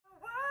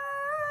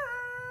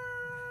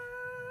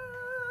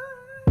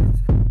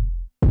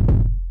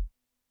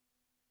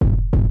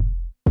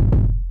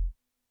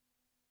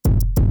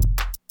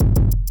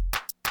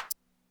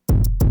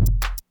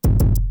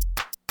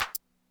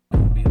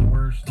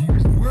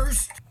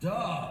Worst.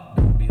 Duh.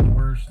 Don't be the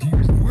worst.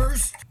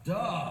 Worst.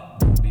 Duh.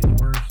 Don't be the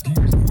worst.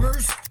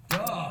 Worst.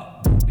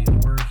 Duh. Don't be the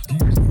worst.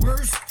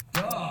 Worst.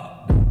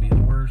 Duh. Don't be the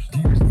worst.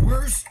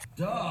 Worst.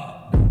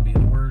 Duh. Don't be the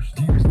worst.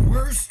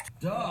 Worst.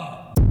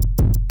 Duh.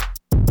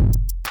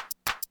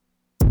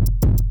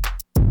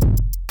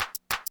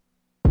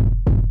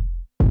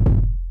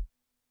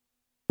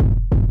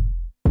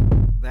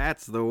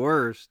 That's the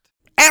worst.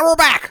 And we're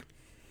back!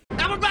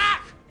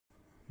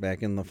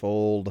 Back in the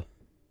fold.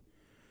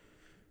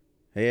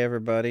 Hey,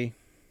 everybody.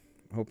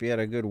 Hope you had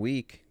a good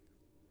week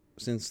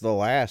since the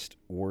last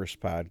worst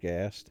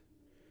podcast.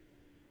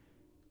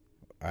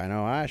 I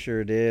know I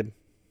sure did.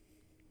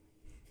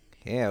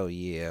 Hell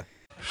yeah.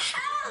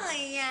 Hell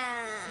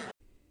yeah!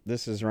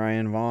 This is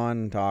Ryan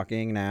Vaughn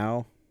talking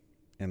now,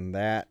 and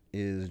that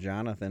is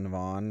Jonathan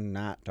Vaughn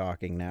not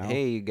talking now.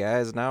 Hey, you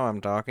guys, now I'm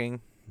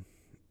talking.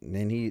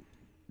 And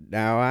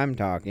now I'm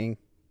talking.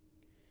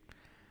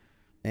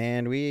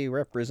 And we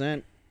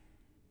represent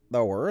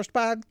the worst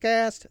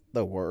podcast,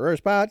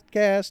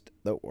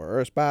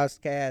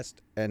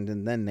 and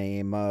in the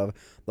name of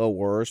the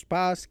worst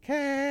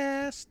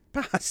podcast.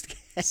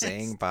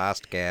 Saying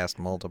podcast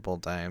multiple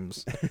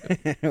times.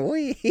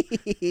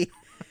 We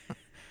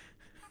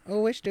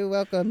wish to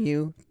welcome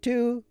you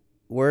to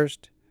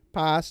Worst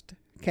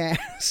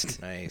Podcast.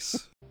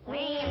 Nice.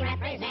 We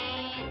represent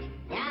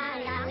the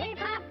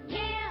Lollipop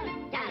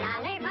Guild, the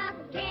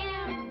Lollipop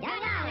Guild, the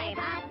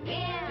Lollipop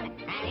Guild,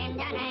 and in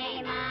the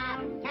name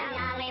of the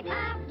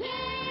Lollipop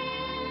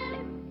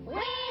Guild,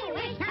 we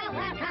wish to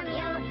welcome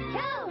you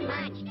to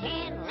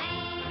Munchkin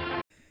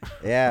Land.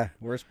 Yeah,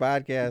 Worst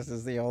Podcast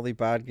is the only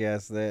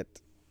podcast that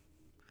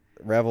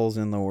revels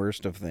in the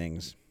worst of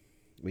things.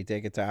 We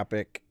take a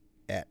topic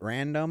at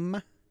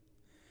random,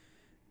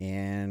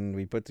 and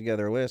we put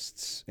together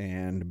lists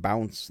and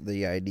bounce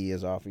the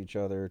ideas off each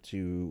other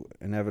to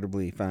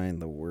inevitably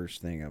find the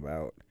worst thing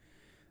about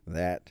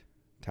that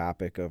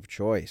topic of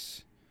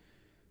choice.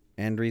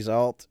 End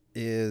result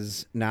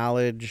is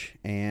knowledge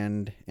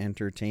and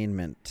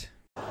entertainment.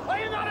 Are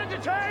you not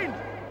entertained?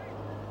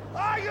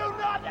 Are you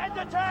not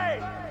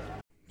entertained?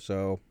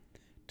 So,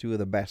 two of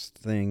the best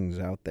things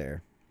out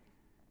there.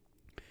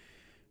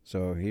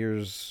 So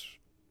here's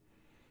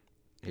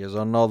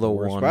another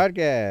Worst one.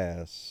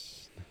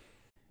 Podcast.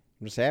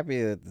 I'm just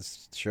happy that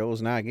this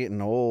show's not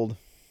getting old.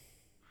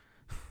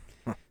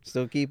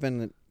 Still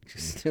keeping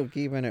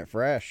it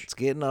fresh. It's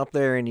getting up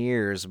there in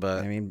years,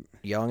 but I mean,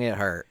 young at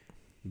heart.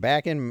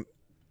 back in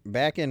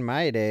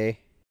my day,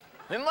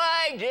 In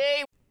my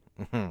day,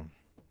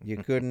 you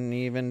couldn't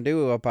even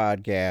do a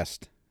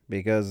podcast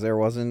because there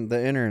wasn't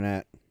the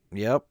internet.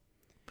 Yep.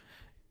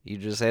 You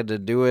just had to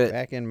do it.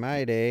 Back in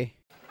my day,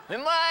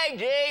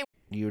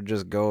 You would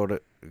just go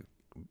to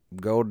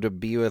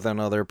be with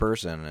another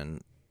person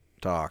and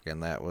talk,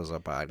 and that was a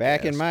podcast.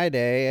 back in my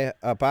day,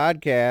 a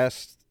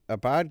podcast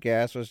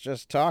was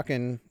just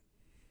talking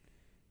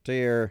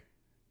to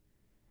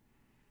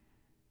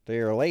your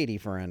lady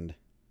friend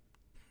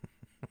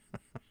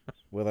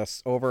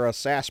with over a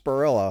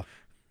sarsaparilla.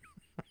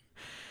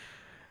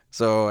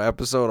 So,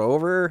 episode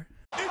over.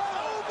 it's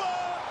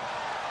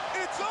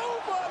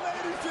over,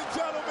 ladies and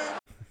gentlemen.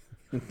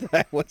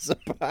 That was a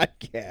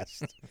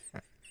podcast.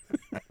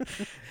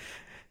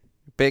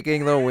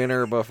 Picking the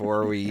winner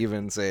before we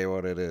even say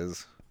what it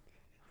is.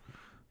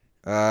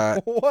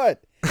 What?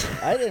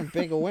 I didn't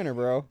pick a winner,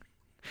 bro.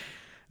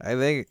 I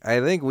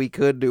think we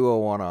could do a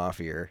one-off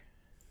here,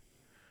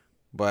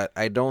 but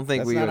I don't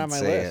think That's we not would on my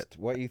say list. it.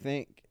 What you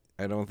think?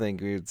 I don't think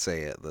we would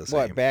say it the same.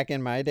 What, back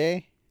in my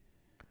day?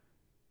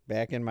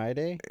 Back in my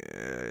day?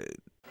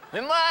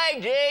 In my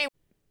day,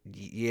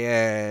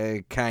 Yeah,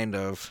 kind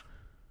of.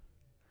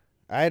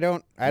 I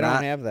don't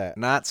Not- have that.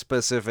 Not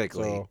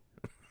specifically. So,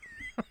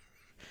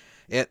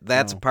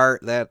 That's No.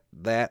 part that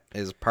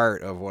is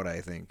part of what I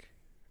think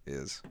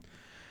is.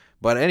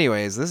 But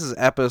anyways, this is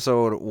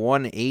episode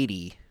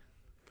 180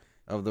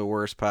 of the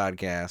Worst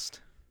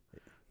Podcast.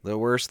 The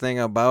worst thing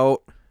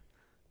about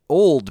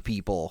old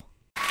people.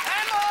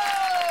 I'm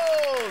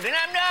old and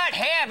I'm not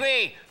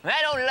happy.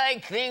 I don't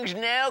like things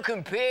now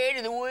compared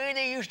to the way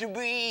they used to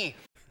be.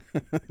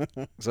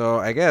 So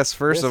I guess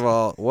first of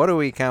all, what are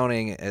we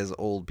counting as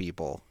old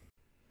people?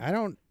 I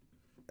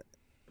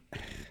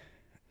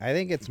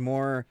think it's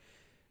more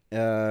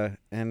an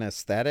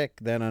aesthetic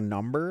than a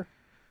number.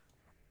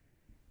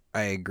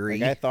 I agree.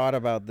 Like, I thought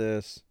about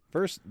this.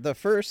 The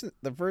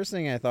first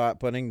thing I thought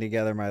putting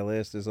together my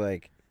list is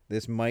like,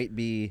 this might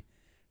be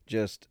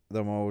just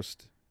the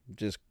most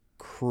just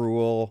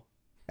cruel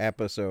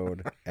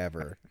episode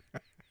ever.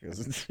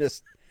 'Cause it's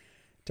just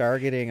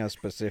targeting a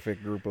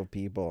specific group of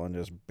people and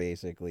just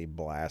basically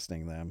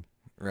blasting them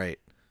Right.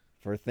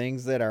 for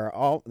things that are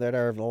a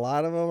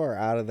lot of them are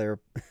out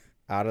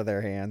of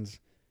their hands.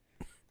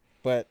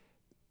 But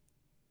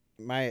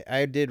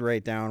I did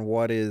write down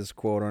what is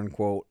quote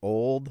unquote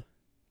old.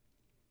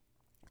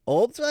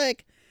 Old's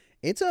like,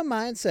 it's a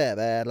mindset,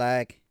 man.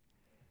 Like,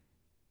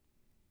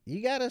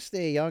 you gotta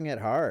stay young at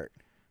heart.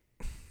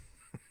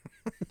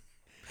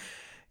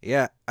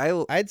 Yeah,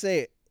 I'd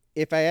say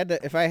if I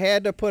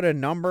had to put a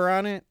number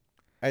on it,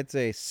 I'd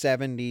say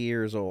 70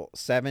 years old.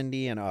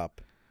 70 and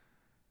up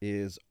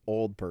is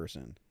old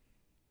person.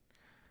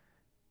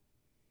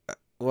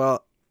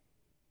 Well,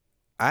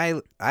 I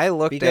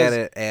looked Because- at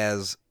it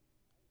as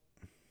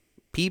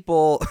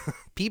people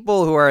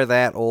who are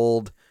that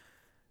old.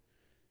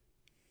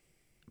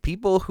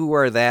 People who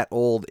are that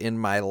old in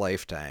my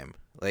lifetime.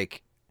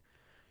 Like,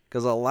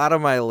 because a lot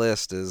of my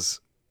list is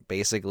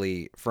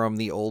basically from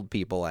the old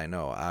people I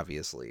know,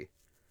 obviously.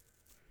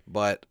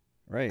 But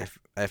Right.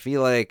 I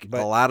feel like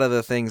But a lot of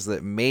the things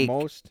that make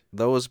Most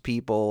those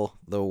people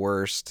the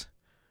worst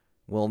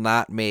will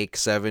not make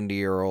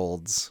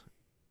 70-year-olds,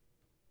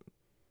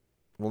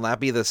 will not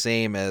be the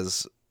same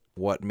as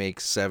what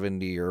makes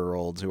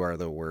 70-year-olds who are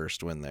the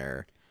worst when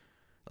they're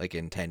like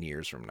in 10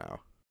 years from now.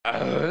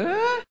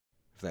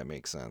 If that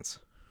makes sense.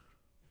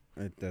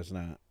 it does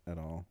not at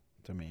all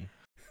to me.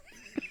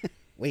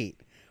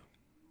 Wait.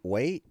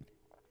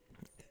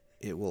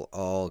 It will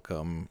all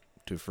come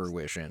to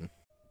fruition.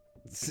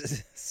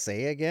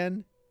 Say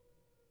again?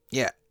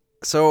 Yeah.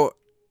 So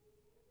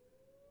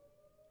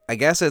I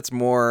guess it's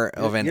more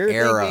of an You're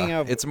era. thinking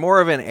of- It's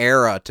more of an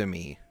era to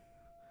me.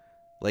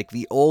 Like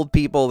the old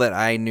people that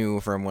I knew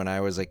from when I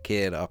was a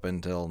kid up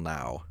until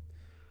now.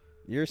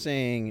 You're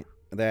saying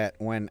that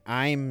when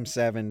I'm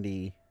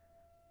 70,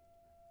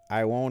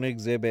 I won't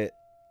exhibit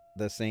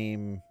the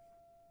same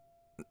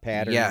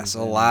patterns. Yes,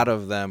 a and- lot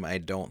of them I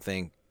don't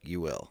think you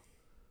will.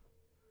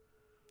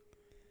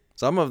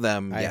 Some of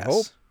them, I yes.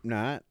 hope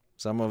not,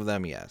 Some of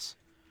them, yes.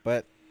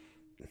 but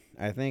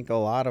I think a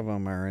lot of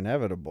them are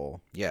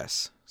inevitable.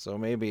 Yes. So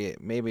maybe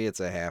it's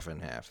a half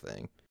and half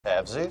thing.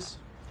 Halvesies?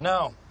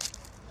 No.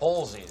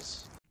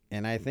 Holesies.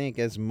 And I think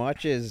as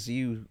much as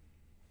you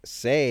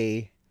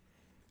say,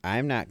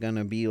 I'm not going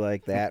to be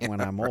like that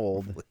when I'm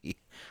old, Probably.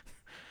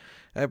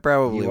 I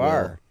probably you will.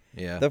 are.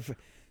 Yeah.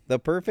 The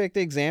perfect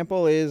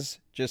example is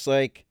just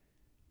like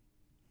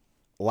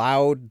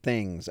loud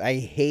things.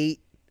 I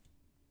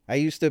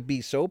used to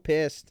be so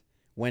pissed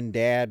when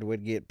Dad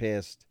would get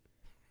pissed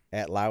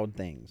at loud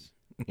things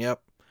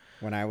Yep.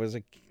 when I was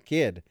a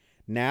kid.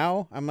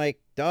 Now I'm like,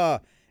 duh.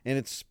 And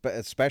it's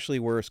especially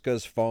worse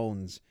because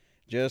phones.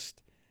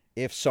 Just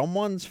if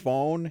someone's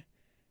phone,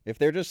 if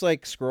they're just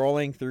like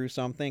scrolling through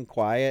something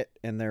quiet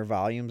and their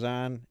volume's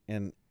on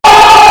and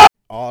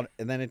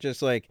then it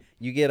just like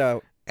you get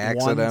a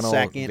Accidental 1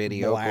 second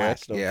video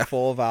blast click. of Yeah.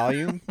 full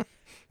volume.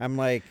 I'm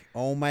like,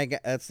 oh my God,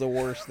 that's the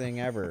worst thing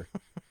ever.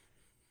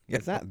 Yeah.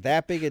 It's not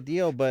that big a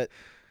deal, but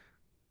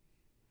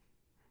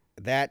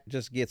that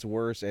just gets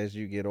worse as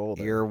you get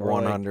older. You're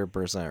Or like-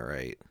 100%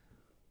 right.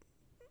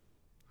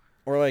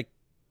 Or like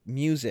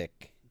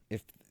music.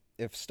 If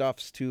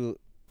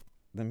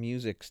the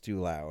music's too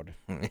loud.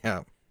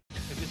 Yeah.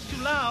 If it's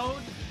too loud,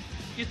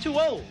 you're too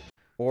old.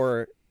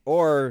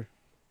 Or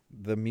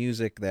the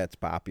music that's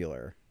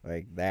popular.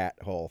 Like that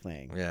whole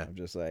thing. Yeah. I'm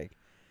just like,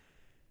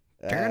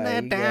 Turn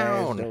that you guys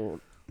down."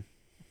 don't-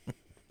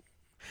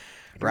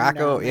 Turn Rocco,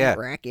 down that yeah.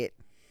 racket.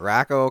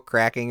 Rocco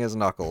cracking his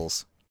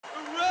knuckles.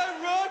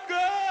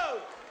 Rocco!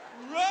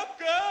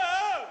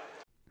 Rocco!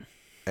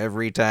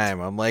 Every time.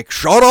 I'm like,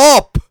 shut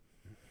up!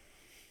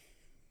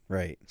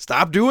 Right.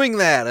 Stop doing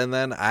that. And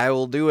then I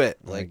will do it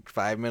like Like-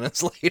 5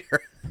 minutes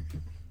later.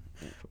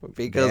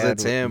 Because Dad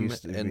it's him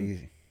used to and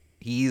be-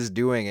 he's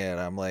doing it.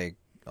 I'm like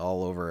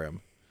all over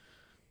him.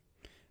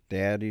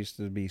 Dad used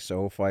to be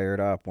so fired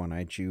up when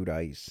I chewed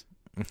ice.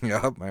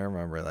 Yup, I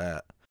remember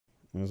that.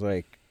 I was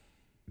like,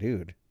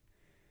 dude,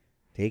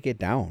 take it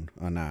down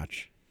a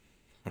notch.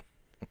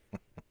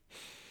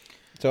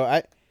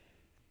 So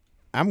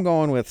I'm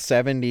going with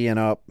 70 and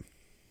up.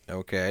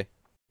 Okay.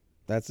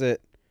 That's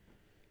it.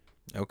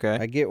 Okay.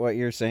 I get what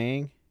you're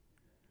saying,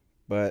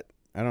 but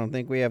I don't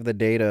think we have the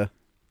data.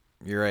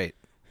 You're right.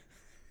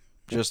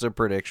 Just a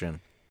prediction.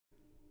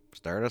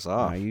 Start us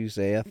off. Now you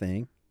say a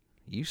thing.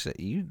 You say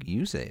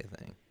you say a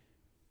thing.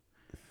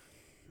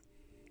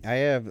 I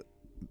have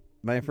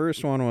my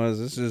first one was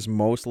this is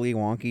mostly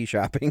wonky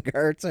shopping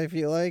carts, I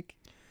feel like.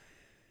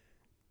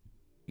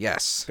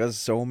 Yes. Because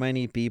so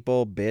many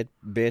people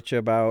bitch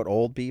about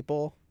old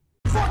people.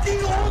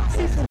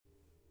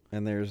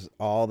 And there's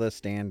all the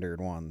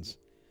standard ones.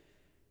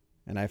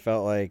 And I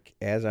felt like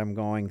as I'm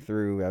going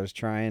through, I was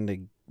trying to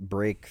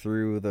break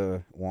through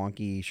the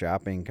wonky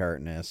shopping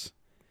cartness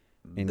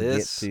and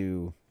This- get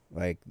to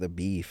like the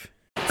beef.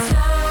 Turn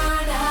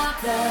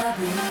up the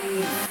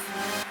beat.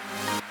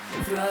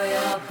 Throw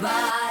your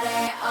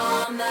body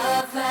on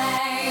the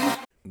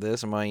flame.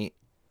 This might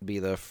be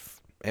the.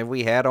 Have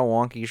we had a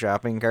wonky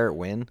shopping cart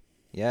win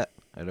yet?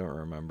 I don't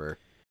remember.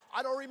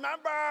 I don't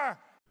remember!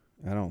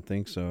 I don't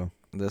think so.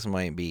 This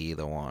might be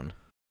the one.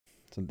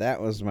 So that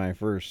was my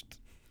first.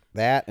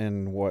 That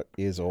and what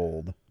is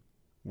old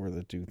were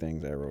the two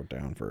things I wrote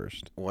down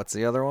first. What's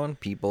the other one?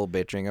 People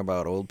bitching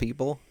about old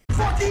people?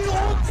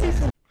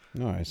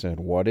 No, I said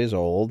what is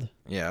old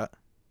Yeah.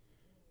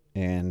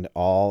 and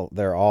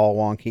they're all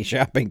wonky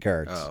shopping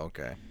carts. Oh,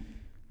 okay.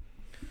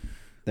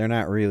 They're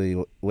not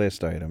really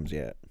list items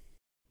yet.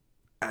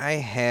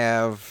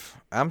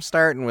 I'm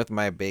starting with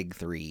my big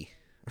three.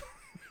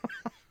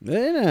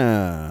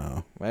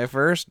 No. My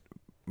first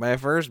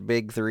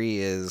big three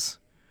is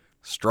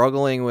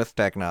struggling with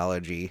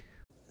technology.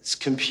 It's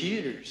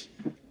computers.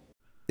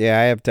 Yeah,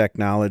 I have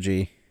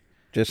technology.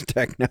 Just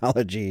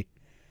technology.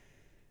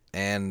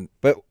 And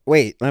But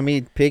wait, let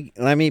me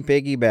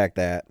piggyback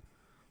that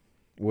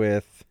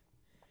with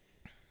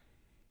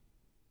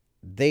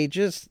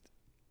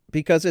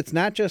because it's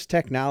not just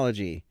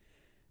technology.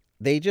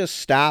 They just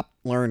stop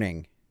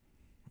learning.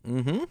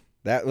 mm-hmm.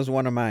 That was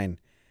one of mine.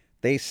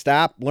 They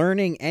stop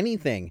learning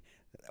anything.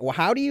 Well,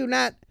 how do you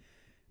not?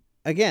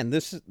 Again,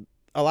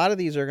 a lot of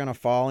these are gonna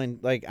fall in.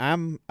 Like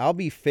I'll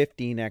be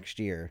 50 next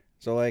year.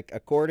 So like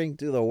according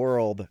to the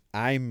world,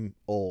 I'm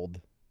old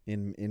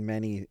in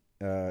many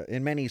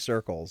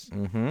circles.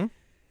 Mm-hmm.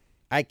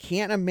 I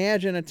can't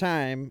imagine a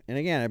time. And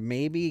again,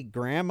 maybe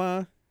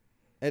grandma.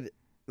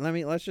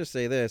 Let's just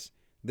say this.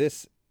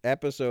 This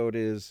episode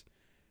is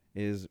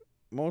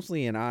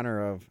mostly in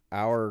honor of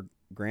our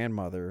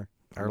grandmother.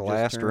 Our who just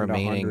last turned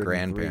remaining 103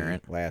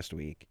 grandparent. last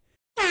week.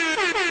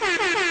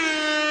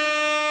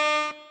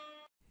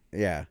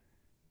 Yeah.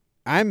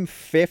 I'm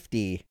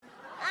 50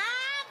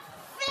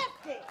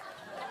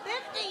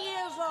 50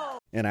 years old.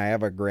 and I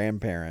have a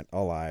grandparent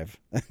alive.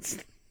 That's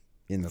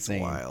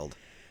insane. That's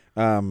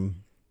wild.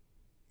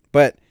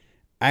 But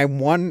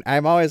I'm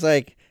always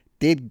like,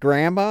 did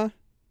grandma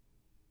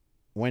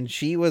when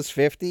she was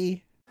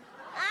 50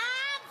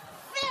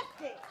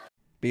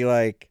 be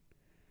like,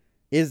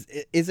 is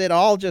it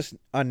all just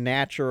a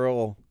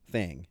natural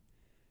thing?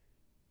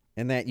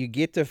 And that you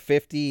get to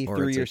 50 Or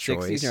through it's a your 60s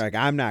and choice. you're like,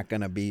 I'm not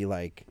going to be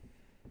like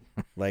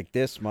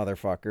this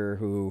motherfucker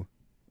who,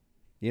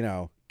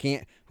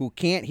 who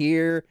can't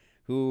hear,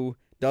 who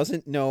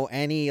doesn't know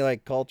any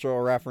like cultural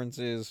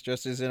references,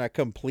 just is in a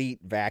complete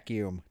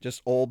vacuum,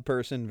 just old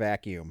person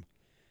vacuum.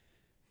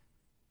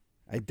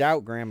 I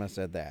doubt grandma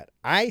said that.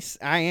 I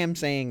am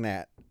saying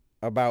that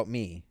about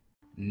me.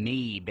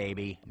 Me,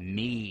 baby,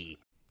 me.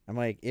 I'm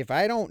like, if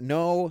I don't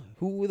know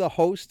who the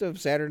host of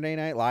Saturday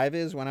Night Live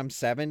is when I'm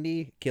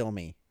 70, kill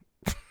me.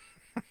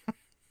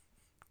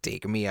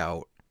 Take me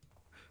out.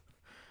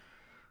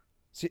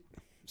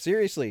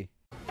 Seriously.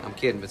 I'm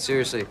kidding, but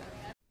seriously.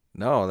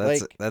 No,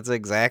 that's Like, that's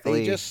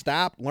exactly. They just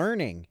stop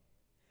learning.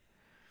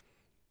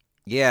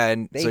 Yeah,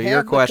 and They so have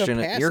your the question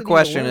capacity to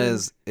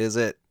learn. is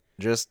it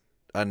just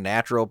a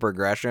natural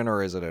progression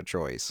or is it a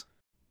choice?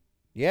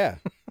 Yeah.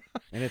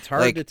 And it's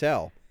hard Like, to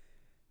tell.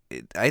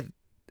 It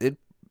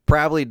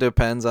probably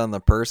depends on the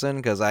person,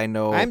 because I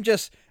know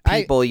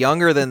people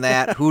younger than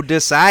that who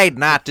decide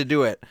not to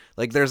do it.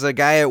 Like there's a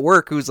guy at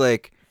work who's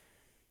like,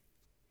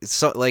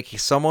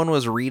 someone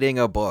was reading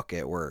a book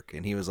at work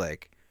and he was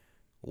like,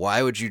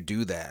 why would you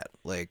do that?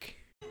 Like,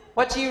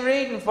 What you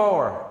reading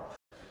for?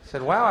 I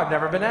said, wow, I've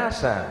never been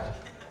asked that.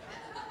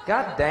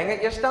 God dang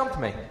it, you stumped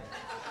me.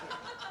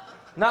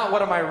 Not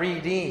what am I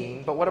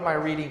reading, but what am I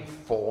reading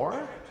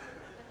for?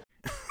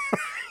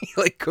 he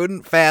like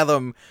couldn't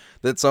fathom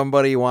that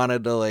somebody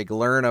wanted to like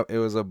learn. It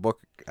was a book.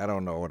 I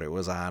don't know what it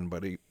was on,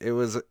 but it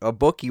was a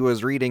book he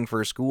was reading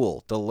for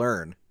school to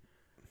learn.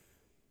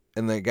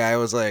 And the guy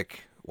was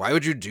like, why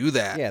would you do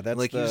that? Yeah, that's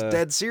like, he was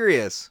dead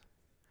serious.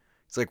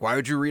 It's like, why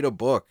would you read a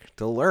book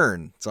to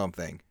learn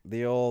something?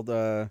 The old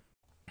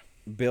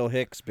Bill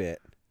Hicks bit.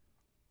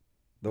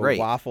 The Right.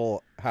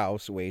 Waffle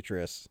House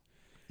waitress.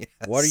 Yes.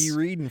 What are you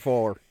reading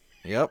for?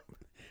 Yep.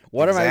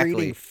 What am I Exactly.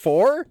 reading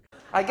for?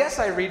 I guess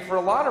I read for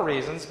a lot of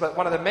reasons, but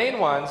one of the main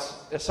ones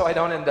is so I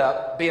don't end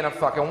up being a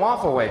fucking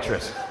waffle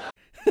waitress.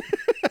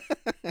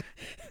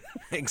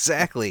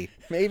 Exactly.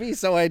 Maybe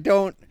so I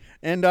don't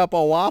end up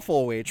a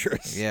waffle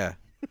waitress. Yeah.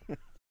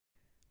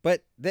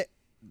 But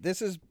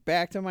this is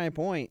back to my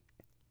point.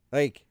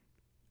 Like,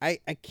 I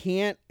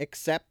can't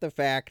accept the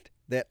fact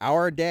that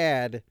our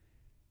dad,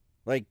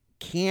 like,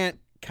 can't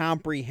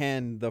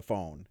comprehend the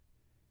phone.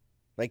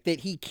 Like,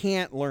 that he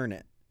can't learn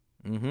it.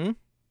 Mm-hmm.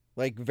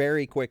 Like,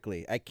 very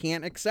quickly. I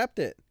can't accept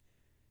it.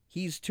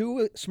 He's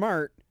too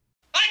smart.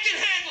 I can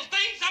handle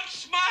things. I'm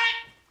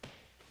smart.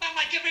 Not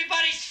like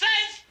everybody says.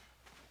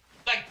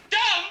 Like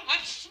dumb.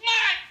 I'm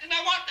smart and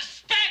I want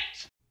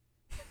respect.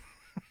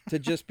 To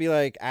just be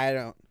like, I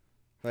don't,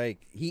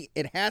 like,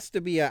 it has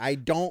to be I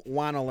don't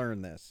want to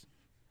learn this.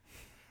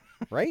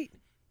 Right?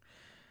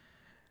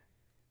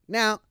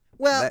 Now,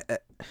 well,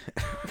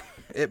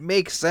 it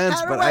makes sense,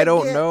 how do but I I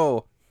don't get-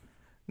 know.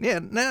 Yeah,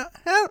 no.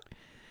 I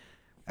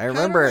how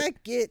remember do I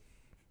get,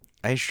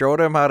 I showed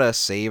him how to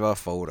save a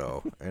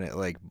photo, and it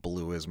like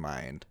blew his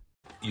mind.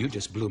 You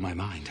just blew my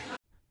mind.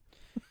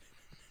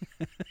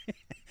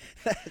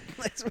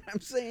 that's what I'm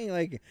saying.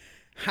 Like,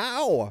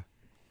 how?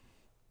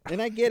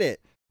 And I get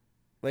it.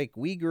 Like,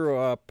 we grew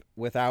up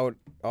without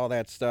all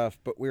that stuff,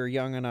 but we were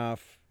young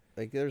enough.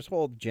 Like, there's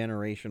whole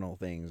generational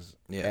things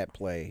at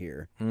play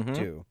here,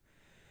 too.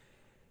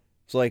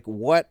 So, like,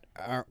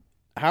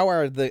 how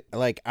are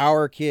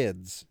our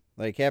kids,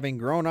 like, having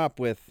grown up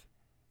with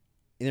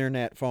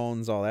internet,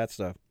 phones, all that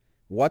stuff,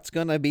 what's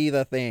going to be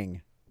the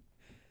thing,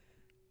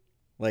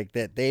 like,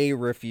 that they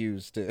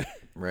refuse to,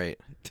 Right.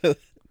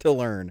 to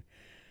learn.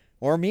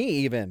 Or me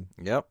even.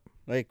 Yep.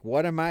 Like,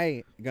 what am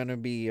I going to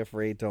be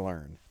afraid to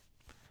learn?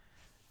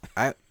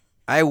 I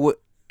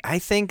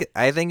think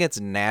it's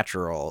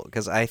natural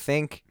because I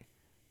think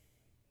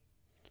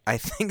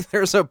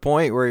there's a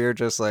point where you're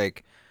just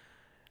like,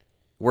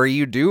 where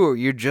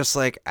you're just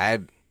like,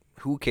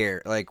 who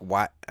cares? Like,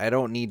 what? I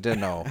don't need to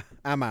know.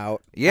 I'm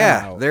out.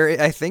 Yeah,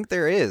 I think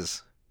there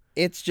is.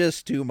 It's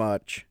just too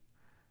much.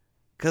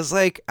 Cause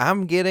like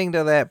I'm getting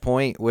to that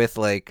point with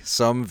like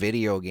some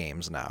video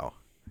games now.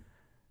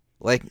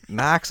 Like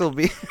Knox will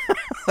be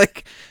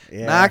like,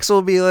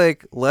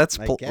 let's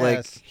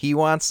like he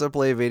wants to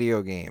play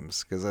video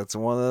games because that's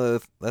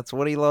that's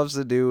what he loves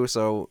to do.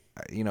 So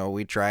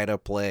we try to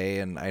play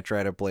and I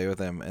try to play with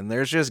him. And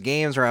there's just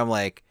games where I'm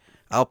like,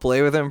 I'll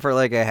play with him for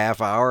like a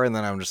half hour and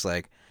then I'm just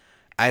like,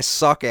 I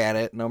suck at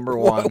it. Number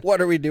one.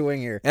 What are we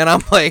doing here? And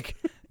I'm like,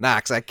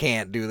 Knox, I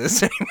can't do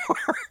this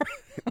anymore.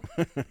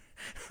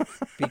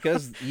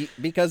 because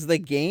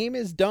the game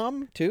is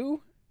dumb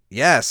too?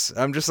 Yes.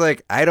 I'm just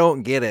like, I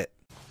don't get it.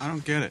 I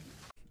don't get it.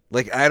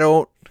 Like, I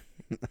don't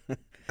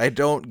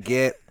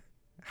get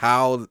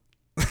how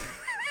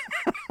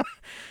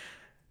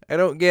I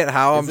don't get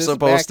how I'm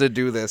supposed to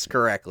do this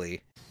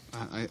correctly.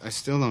 I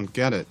still don't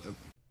get it.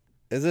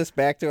 Is this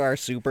back to our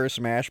Super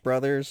Smash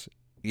Brothers?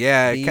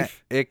 Yeah,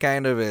 it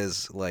kind of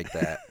is like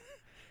that.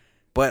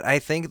 But I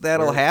think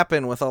that'll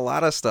happen with a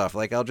lot of stuff.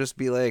 Like, I'll just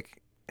be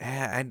like,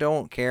 I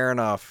don't care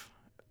enough.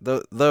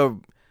 The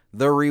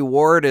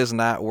reward is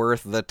not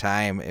worth the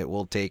time it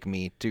will take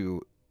me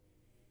to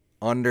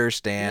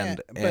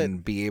understand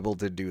and be able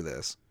to do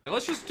this.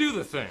 Let's just do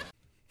the thing.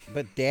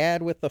 But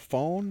Dad with the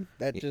phone,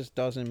 that just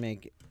doesn't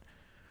make it.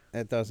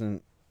 That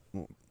doesn't.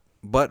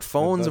 But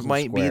phones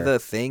might be square. the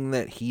thing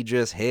that he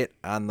just hit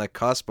on the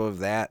cusp of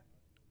that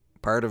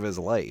part of his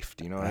life.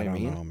 Do you know what I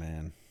mean? I don't know,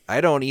 man.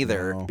 I don't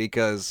either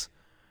because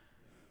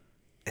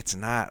it's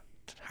not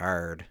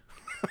hard.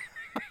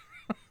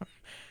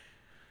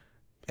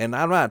 And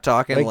I'm not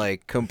talking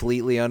like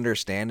completely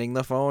understanding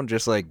the phone,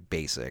 just like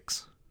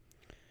basics.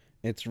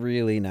 It's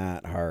really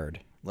not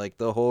hard. Like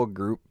the whole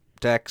group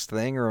text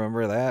thing,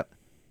 remember that?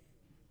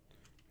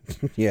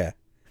 Yeah.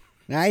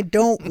 I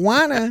don't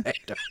wanna.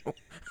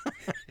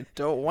 I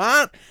don't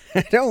want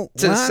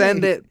to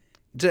send it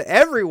to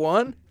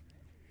everyone.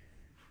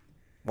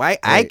 Why?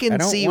 I can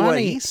see what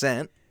he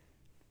sent.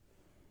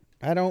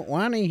 I don't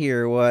want to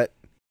hear what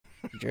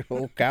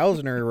Joe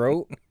Kausner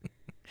wrote.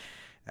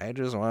 I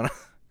just want to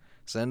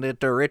send it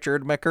to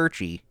Richard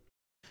McCurchie.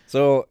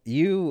 So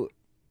you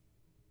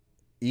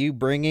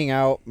bringing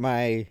out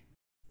my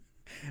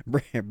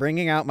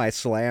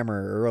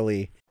slammer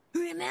early.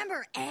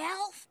 Remember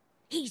Alf?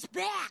 He's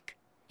back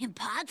in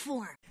pod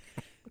form.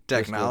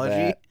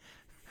 Technology?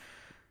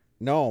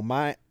 No,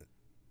 my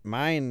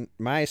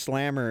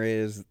slammer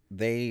is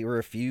they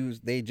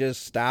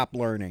just stop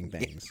learning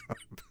things.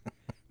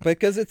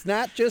 Because it's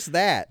not just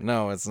that.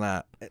 No, it's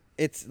not.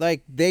 It's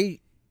like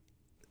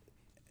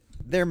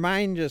their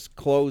mind just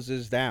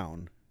closes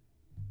down.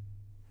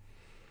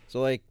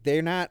 So like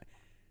they're not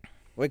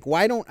like,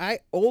 why don't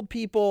old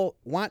people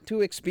want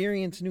to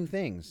experience new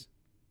things?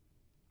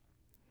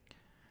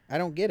 I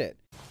don't get it.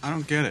 I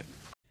don't get it.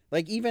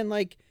 Like even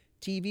like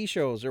TV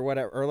shows or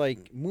whatever, or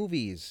like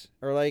movies,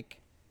 or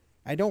like,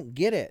 I don't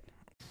get it.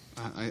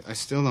 I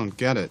still don't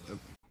get it.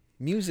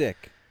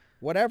 Music,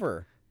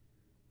 whatever.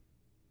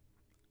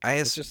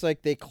 It's just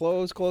like they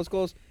close.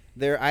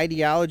 Their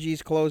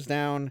ideologies close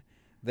down.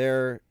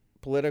 Their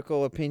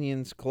political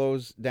opinions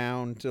close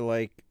down to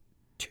like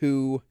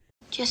 2.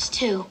 Just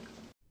 2.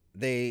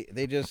 They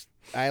just,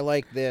 I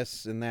like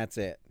this and that's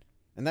it.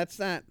 And that's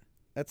so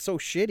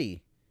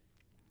shitty.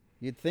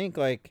 You'd think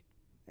like,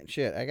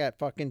 shit, I got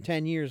fucking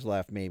 10 years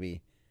left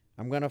maybe.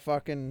 I'm going to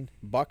fucking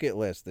bucket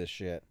list this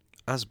shit.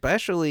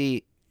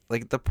 Especially,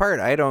 like, the part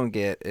I don't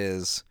get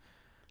is,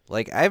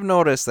 like, I've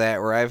noticed that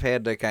where I've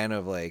had to kind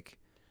of, like,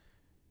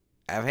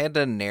 I've had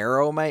to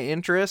narrow my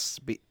interests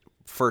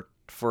for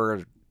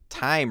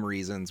time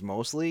reasons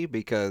mostly,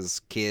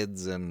 because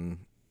kids and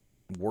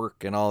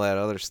work and all that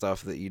other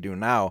stuff that you do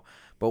now.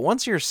 But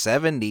once you're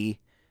 70,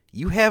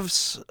 you have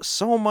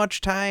so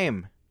much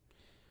time.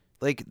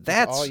 Like,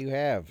 that's all you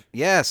have.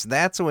 Yes,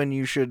 that's when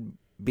you should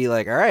be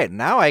like, all right,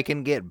 now I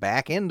can get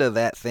back into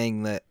that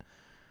thing that,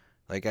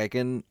 like, I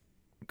can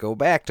go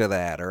back to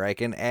that, or I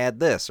can add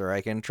this, or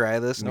I can try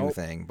this new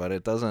thing. But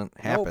it doesn't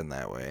happen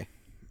that way.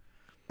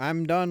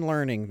 I'm done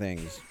learning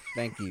things.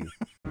 Thank you.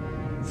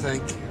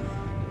 Thank you.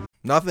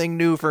 Nothing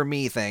new for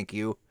me, thank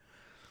you.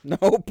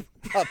 Nope,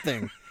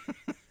 nothing.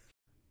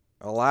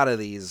 A lot of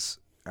these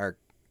are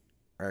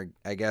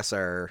I guess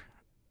are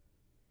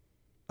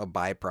a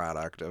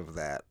byproduct of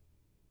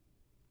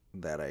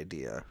that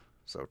idea.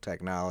 So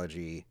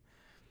technology,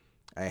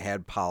 I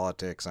had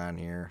politics on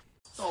here.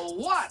 So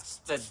what's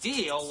the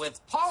deal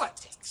with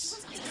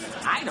politics?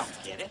 I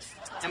don't get it.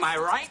 Am I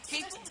right,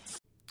 people?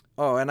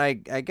 Oh, and I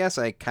guess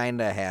I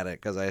kind of had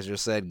it because I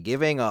just said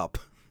giving up.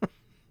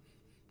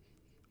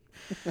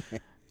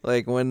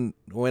 Like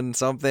when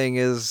something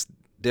is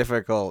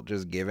difficult,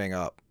 just giving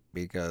up,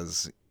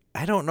 because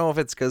I don't know if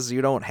it's because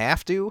you don't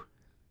have to.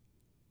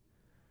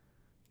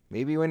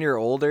 Maybe when you're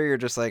older, you're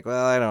just like,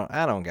 well,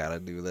 I don't gotta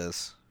do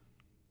this.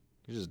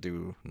 You just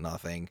do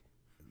nothing.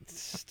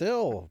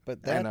 Still,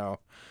 but that I know.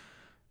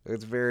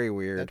 It's very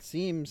weird. That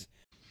seems.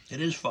 It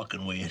is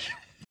fucking weird.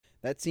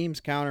 That seems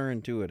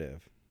counterintuitive.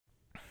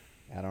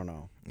 I don't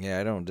know. Yeah,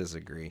 I don't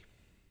disagree.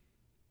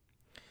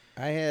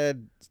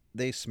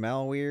 They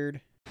smell weird.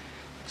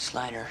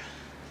 Slider.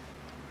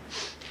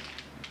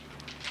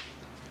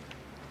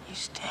 You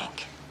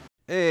stink.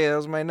 Hey, that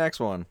was my next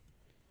one.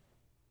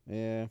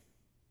 Yeah.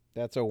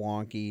 That's a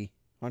wonky,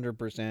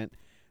 100%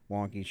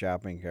 wonky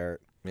shopping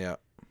cart. Yeah.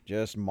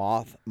 Just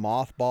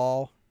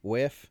mothball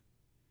whiff.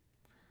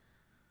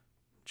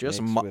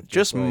 Just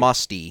like,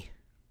 musty.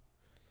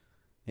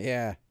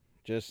 Yeah.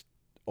 Just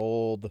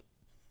old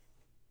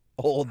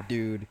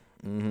dude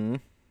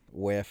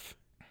whiff.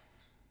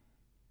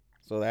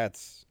 So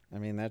that's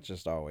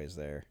just always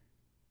there.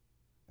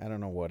 I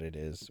don't know what it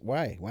is.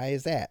 Why? Why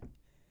is that?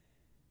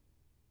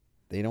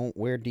 They don't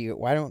wear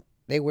why don't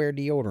they wear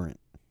deodorant?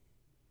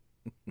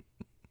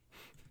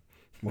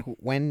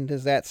 When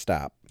does that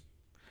stop?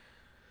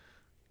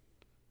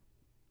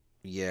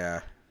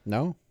 Yeah.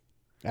 No?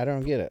 I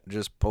don't get it.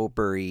 Just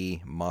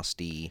potpourri,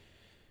 musty.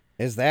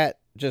 Is that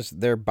just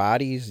their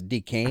bodies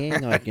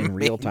decaying like in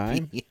real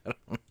time?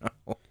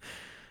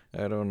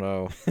 I don't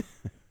know.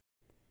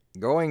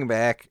 Going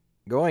back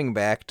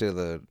to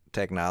the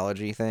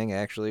technology thing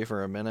actually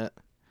for a minute.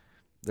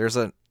 There's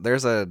a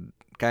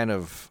kind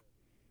of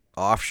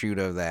offshoot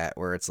of that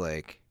where it's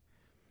like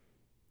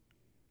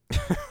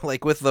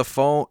like with the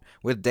phone,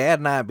 with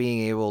Dad not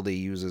being able to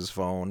use his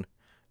phone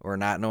or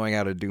not knowing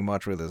how to do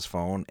much with his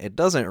phone, it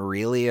doesn't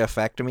really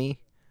affect me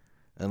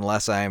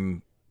unless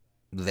I'm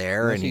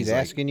there Unless and he's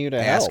asking like, you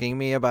to asking help.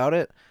 me about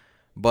it.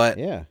 But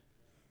yeah,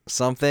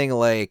 something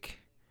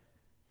like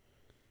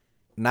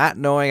not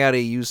knowing how to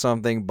use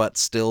something but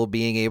still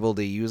being able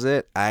to use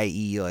it,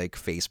 i.e. like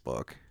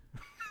Facebook.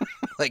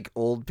 Like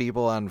old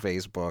people on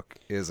Facebook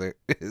is a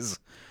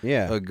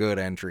good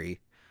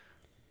entry.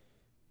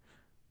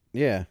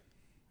 Yeah.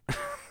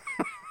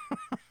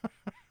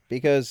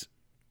 Because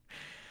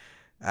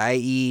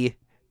i.e.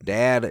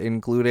 Dad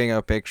including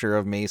a picture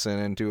of Mason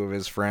and two of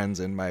his friends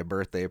in my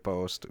birthday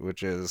post,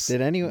 which is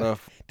did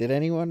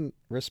anyone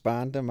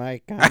respond to my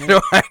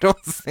comment? I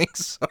don't think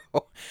so.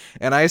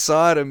 And I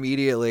saw it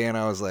immediately and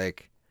I was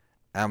like,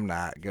 I'm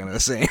not gonna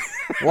say.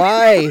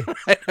 Why?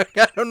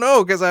 I don't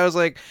know, because I was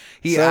like,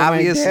 he So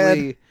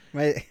obviously.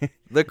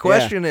 The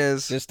question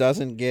is, just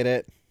doesn't get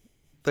it.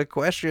 The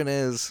question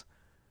is,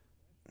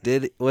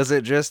 was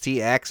it just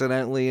he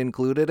accidentally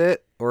included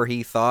it, or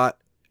he thought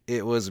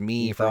it was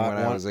me from when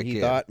I was a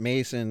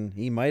kid?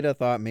 He might have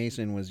thought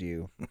Mason was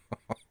you.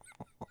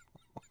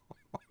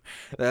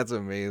 That's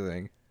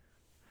amazing.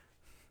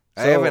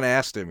 I haven't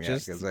asked him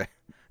yet because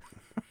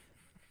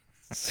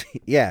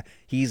yeah,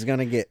 he's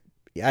gonna get.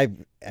 I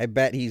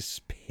bet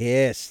he's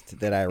pissed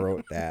that I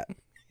wrote that.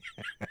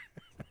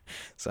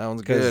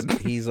 Sounds good.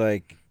 He's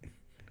like,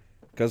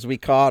 because we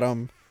caught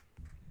him,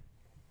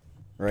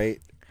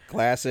 right?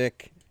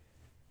 Classic.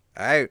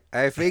 I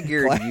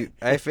figured you.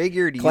 I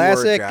figured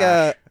classic, you or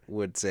Josh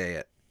would say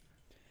it.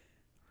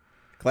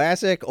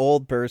 Classic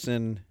old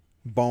person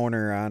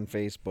boner on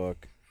Facebook.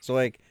 So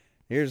like,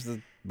 here's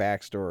the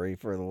backstory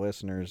for the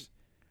listeners.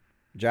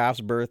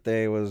 Josh's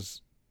birthday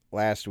was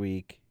last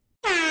week.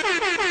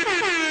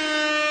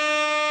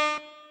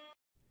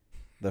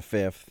 The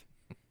 5th,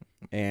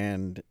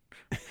 and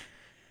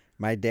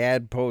my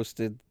dad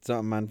posted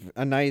something on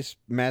a nice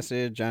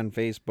message on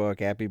Facebook,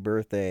 happy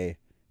birthday,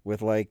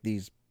 with like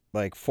these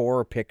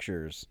 4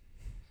 pictures.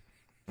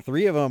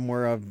 3 of them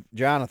were of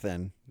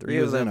Jonathan. 3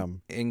 of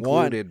them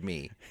included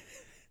me.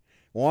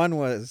 One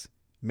was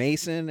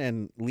Mason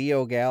and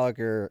Leo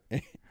Gallagher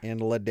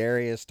and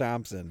Ladarius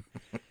Thompson,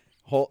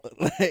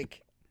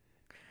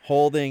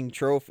 holding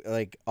trophy,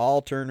 like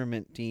all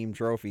tournament team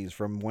trophies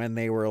from when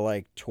they were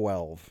like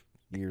 12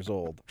 years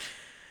old.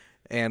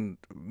 And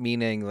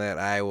meaning that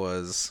I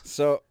was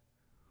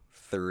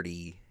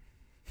 30,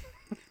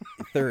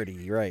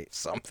 right?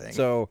 Something.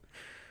 So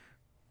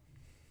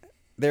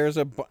there's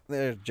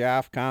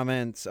Joff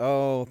comments,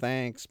 oh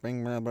thanks,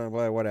 blah, blah,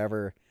 blah,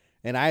 whatever.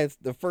 And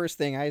the first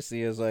thing I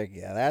see is like,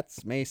 yeah,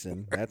 that's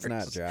Mason. That's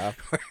not Joff.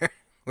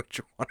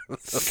 Which one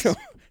of those?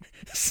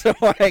 So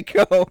I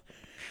go,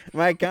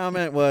 my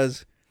comment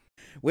was,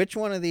 which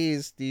one of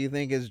these do you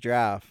think is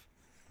Joff?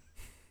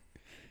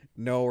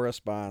 No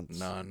response.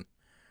 None.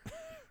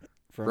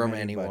 From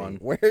anyone.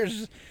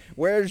 Where's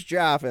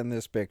Joff in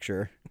this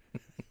picture?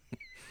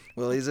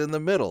 Well, he's in the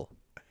middle.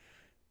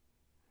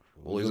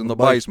 Well, he's in the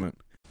basement.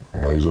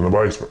 He's in the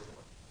basement.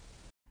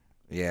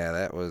 Yeah,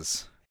 that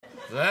was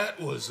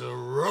a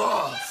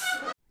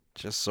rough.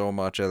 just so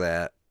much of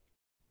that.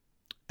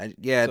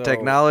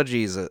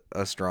 Technology's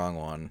a strong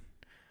one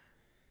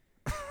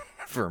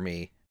for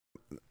me.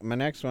 My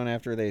next one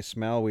after they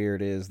smell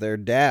weird is they're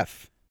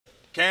deaf.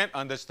 Can't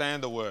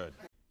understand the word.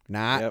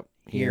 Not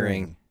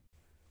hearing.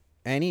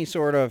 Any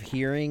sort of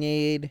hearing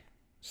aid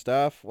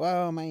stuff.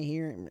 Well, my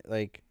hearing,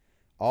 like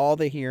all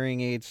the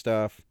hearing aid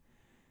stuff.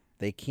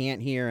 They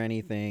can't hear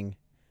anything.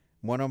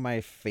 One of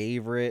my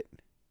favorite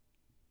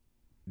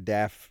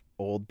deaf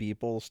old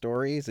people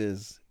stories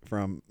is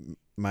from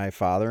my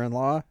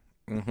father-in-law.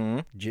 Mm-hmm.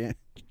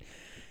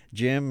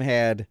 Jim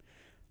had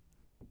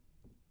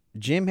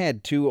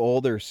 2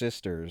 older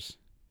sisters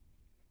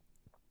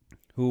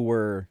who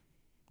were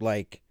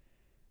like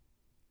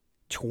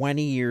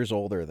 20 years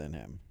older than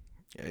him.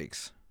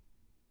 Yikes.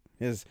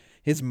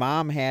 His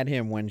mom had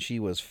him when she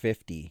was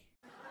 50.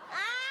 I'm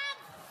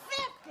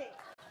 50.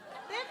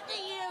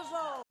 50 years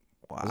old.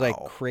 Wow. It was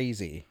like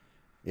crazy.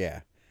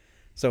 Yeah.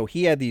 So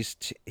he had these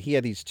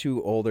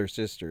 2 older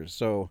sisters.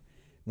 So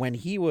when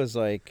he was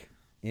like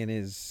in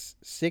his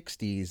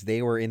 60s,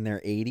 they were in their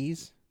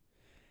 80s,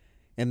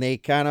 and they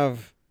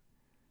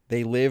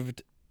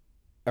lived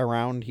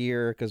around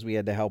here because we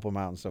had to help him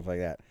out and stuff like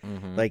that.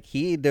 Mm-hmm. Like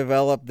he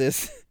developed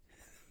this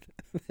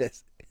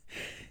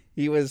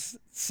he was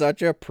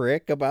such a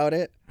prick about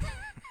it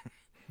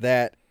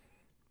that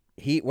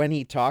when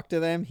he talked to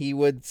them, he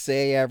would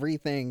say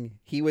everything.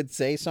 He would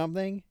say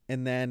something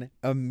and then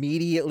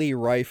immediately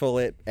rifle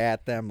it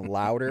at them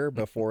louder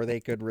before they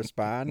could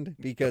respond,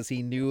 because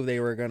he knew they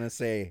were going to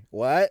say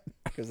what,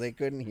 because they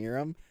couldn't hear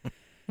him.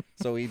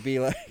 So he'd be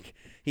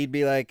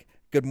like,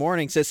 "Good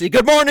morning, sissy.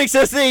 Good morning,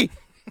 sissy."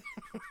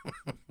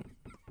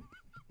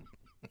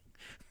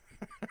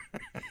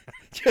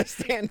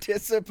 Just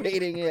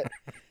anticipating it.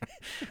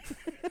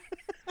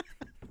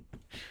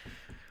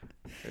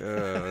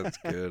 That's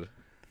good.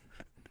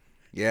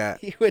 Yeah.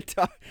 He would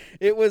talk.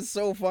 It was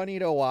so funny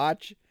to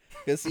watch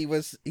because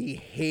he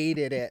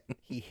hated it.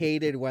 He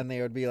hated when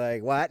they would be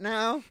like, "What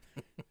now?"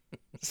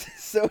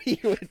 So he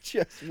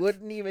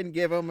wouldn't even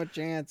give him a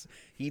chance.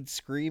 He'd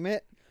scream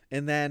it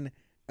and then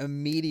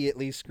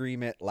immediately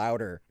scream it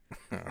louder.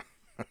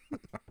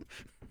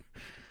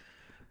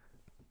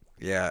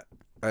 Yeah.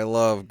 I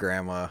love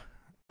Grandma.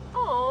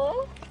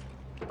 Oh,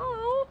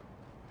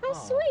 how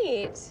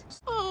sweet.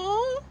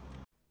 Oh.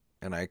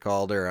 And I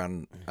called her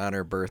on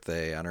her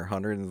birthday, on her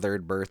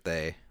 103rd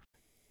birthday,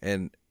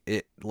 and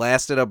it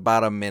lasted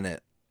about a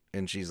minute,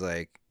 and she's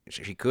like,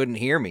 she couldn't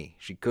hear me.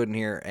 She couldn't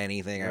hear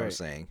anything I was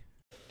saying.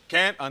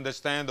 Can't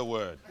understand the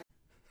word.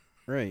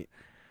 Right.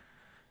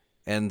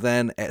 And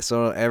then,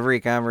 so every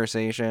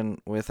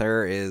conversation with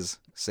her is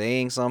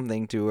saying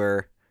something to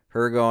her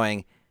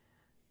going,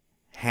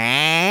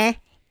 huh?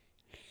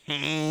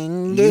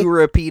 You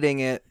repeating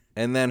it,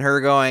 and then her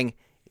going,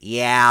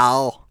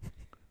 yow.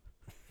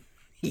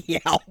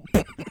 Yelp.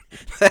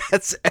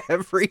 That's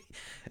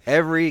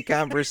every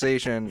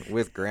conversation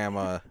with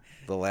Grandma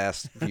the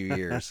last few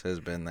years has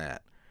been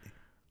that.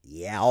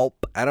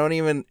 Yelp. I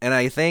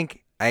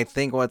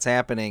think what's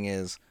happening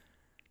is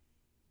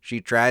she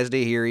tries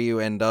to hear you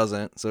and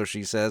doesn't, so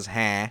she says,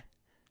 huh.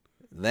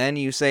 Then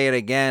you say it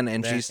again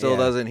and she still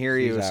doesn't hear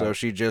you, out. so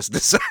she just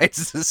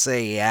decides to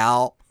say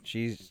yow.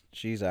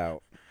 She's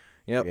out.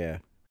 Yep. Yeah.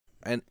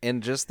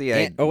 And just the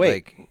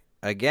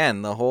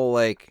again, the whole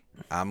like,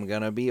 I'm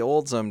gonna be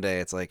old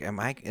someday. It's like,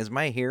 is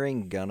my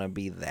hearing gonna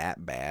be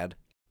that bad?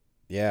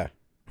 Yeah.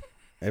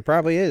 It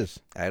probably is.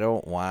 I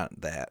don't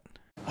want that.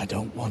 I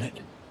don't want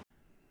it.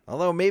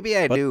 Although maybe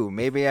I do.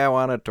 Maybe I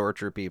want to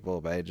torture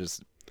people by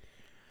just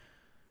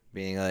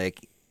being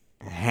like,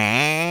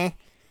 huh?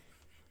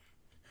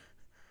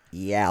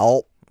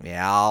 Yelp.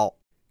 Yow.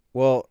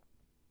 Well,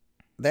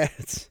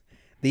 that's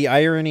the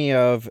irony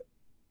of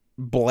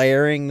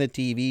blaring the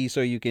TV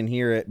so you can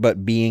hear it,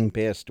 but being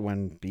pissed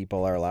when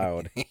people are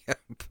loud.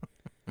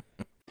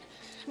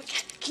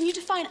 Can you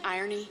define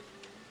irony?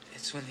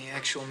 It's when the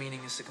actual meaning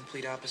is the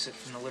complete opposite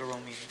from the literal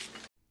meaning.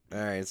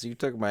 Alright, so you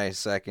took my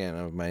second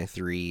of my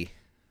 3.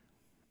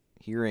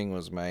 Hearing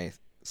was my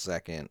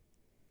second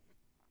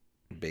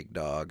big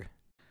dog.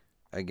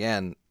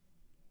 Again,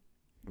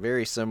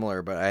 very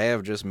similar, but I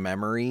have just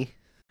memory.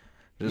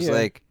 Just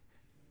like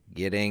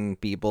getting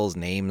people's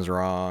names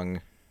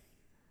wrong.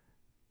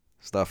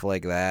 Stuff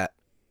like that.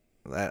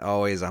 That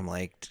always, I'm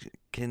like,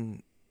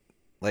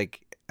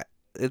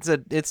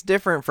 it's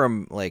different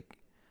from, like,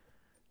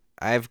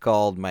 I've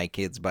called my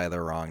kids by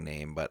the wrong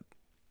name, but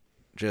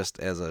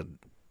just as a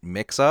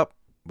mix-up,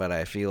 but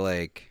I feel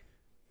like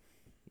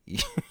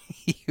you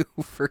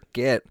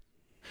forget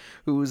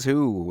who's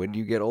who when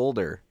you get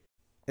older.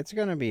 It's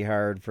going to be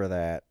hard for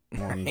that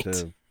one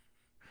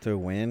to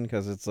win,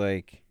 because it's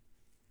like,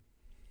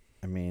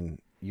 I mean,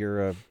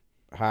 you're a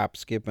hop,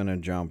 skip, and a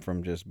jump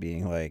from just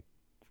being like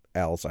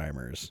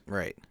Alzheimer's.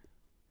 Right.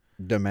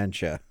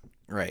 Dementia.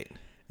 Right.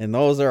 And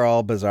those are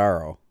all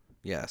bizarro.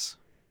 Yes.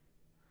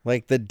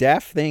 Like, the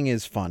deaf thing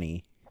is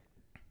funny,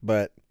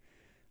 but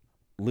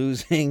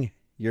losing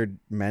your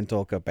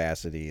mental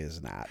capacity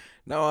is not.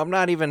 No, I'm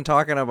not even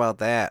talking about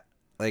that.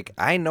 Like,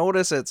 I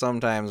notice it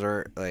sometimes,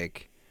 or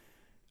like,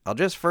 I'll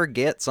just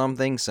forget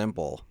something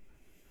simple.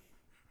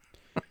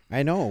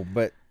 I know,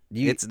 but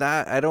it's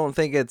not. I don't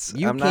think it's.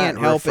 You I'm can't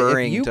not help it. If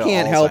referring you to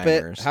can't help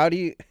it, Alzheimer's. how do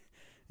you?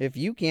 If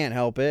you can't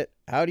help it,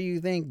 how do you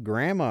think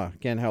Grandma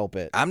can help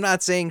it? I'm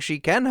not saying she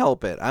can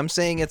help it. I'm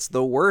saying it's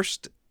the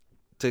worst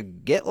to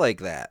get like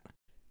that.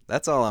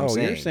 That's all I'm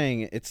saying. You're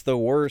saying it's the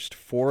worst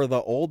for the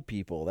old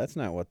people. That's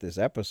not what this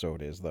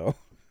episode is, though.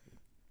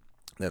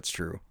 That's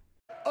true.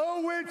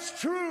 Oh, it's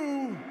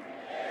true.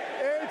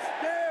 It's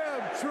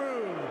damn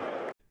true.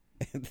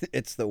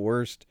 It's the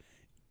worst.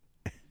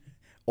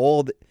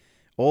 Old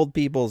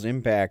people's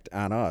impact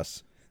on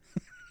us.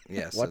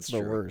 Yes, What's that's the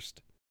true.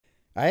 worst?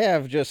 I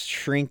have just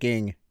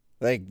shrinking.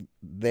 Like,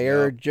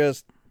 they're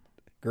just...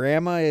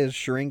 Grandma is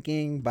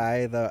shrinking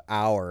by the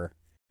hour.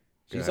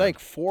 She's like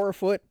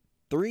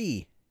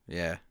 4'3".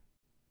 Yeah.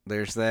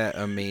 There's that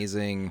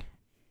amazing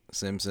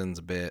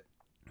Simpsons bit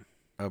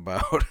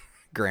about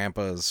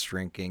Grandpa's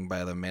shrinking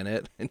by the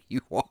minute, and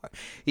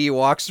he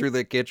walks through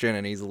the kitchen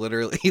and he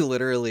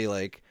literally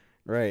like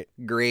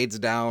grades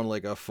down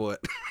like a foot.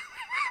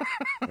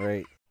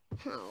 Right.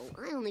 Oh,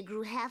 I only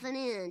grew half an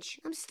inch.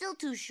 I'm still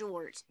too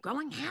short.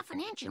 Growing half an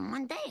inch in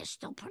one day is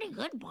still pretty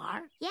good,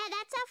 Bar. Yeah,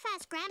 that's how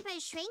fast Grandpa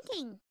is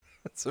shrinking.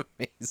 That's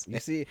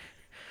amazing.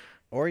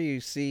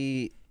 You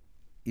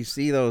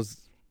see those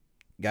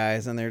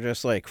guys and they're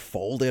just like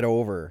folded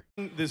over.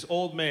 This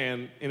old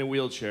man in a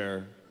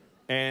wheelchair,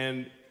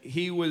 and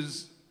he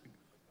was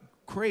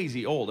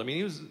crazy old. I mean,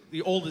 he was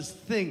the oldest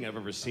thing I've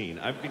ever seen.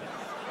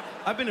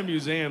 I've been to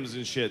museums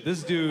and shit.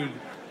 This dude,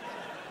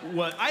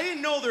 I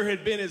didn't know there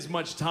had been as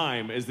much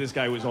time as this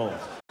guy was old.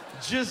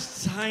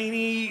 Just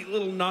tiny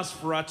little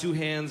Nosferatu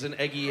hands and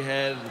eggy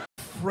head.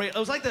 It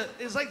was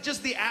like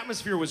just the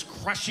atmosphere was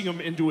crushing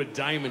him into a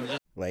diamond.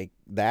 Like,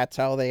 that's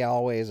how they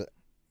always...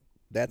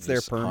 That's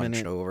Just their permanent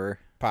hunched over.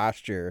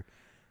 posture.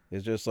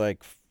 Is just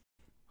like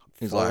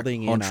He's like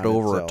folding hunched in on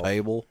over itself. a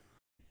table.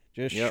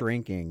 Just Yep.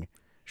 shrinking.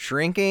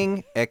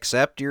 Shrinking,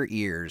 except your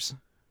ears.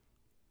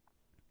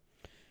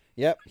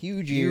 Yep,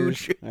 huge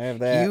ears. I have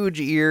that. Huge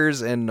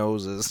ears and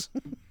noses.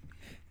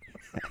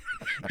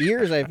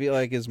 Ears, I feel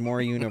like, is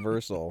more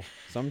universal.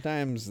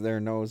 Sometimes their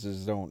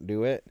noses don't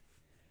do it.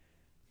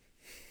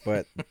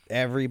 But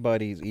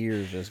everybody's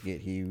ears just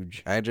get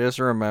huge. I just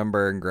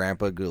remember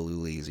Grandpa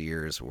Galuli's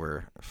ears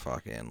were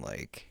fucking,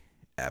 like,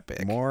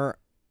 epic. More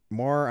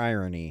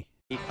irony.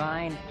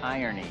 Define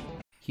irony.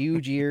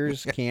 Huge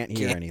ears can't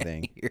hear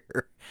anything.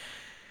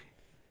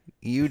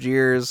 Huge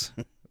ears,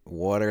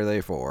 what are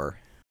they for?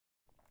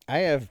 I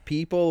have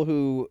people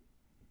who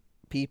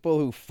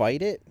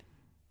fight it.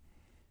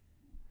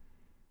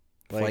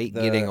 Fight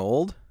getting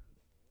old?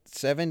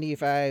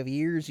 75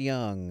 years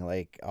young,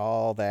 like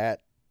all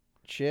that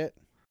shit.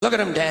 Look at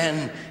him,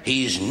 Dan.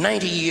 He's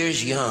 90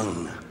 years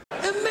young.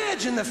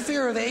 Imagine the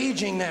fear of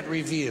aging that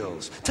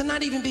reveals. To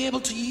not even be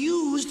able to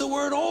use the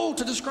word old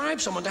to describe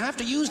someone, to have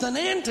to use an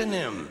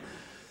antonym.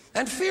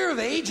 And fear of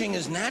aging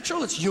is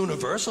natural, it's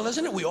universal,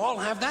 isn't it? We all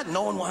have that.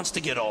 No one wants to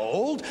get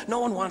old, no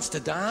one wants to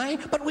die,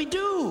 but we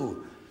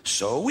do.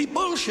 So we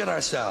bullshit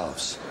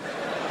ourselves.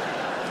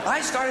 I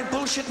started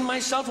bullshitting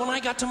myself when I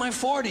got to my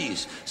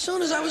 40s. As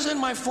soon as I was in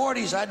my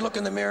 40s, I'd look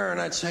in the mirror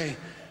and I'd say,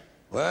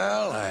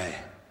 well, I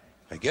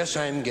guess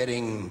I'm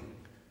getting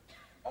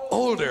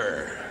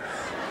older.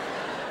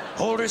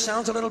 Older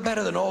sounds a little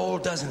better than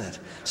old, doesn't it?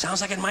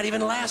 Sounds like it might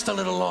even last a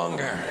little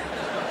longer.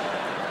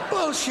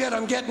 Bullshit,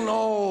 I'm getting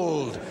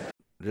old.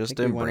 Just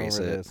I think we went embrace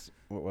over it. this.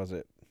 What was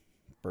it?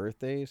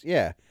 Birthdays?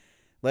 Yeah.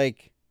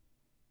 Like,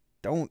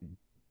 don't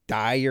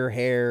dye your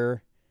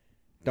hair.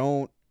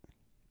 Don't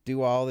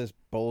do all this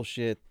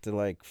bullshit to,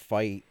 like,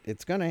 fight.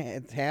 It's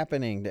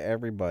happening to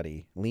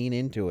everybody. Lean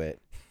into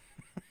it.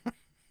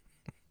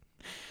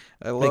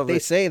 I love they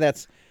it. say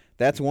that's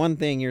one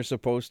thing you're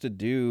supposed to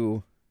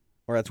do,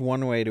 or that's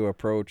one way to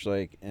approach,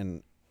 like,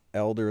 an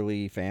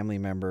elderly family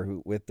member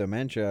who with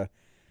dementia,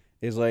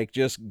 is like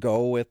just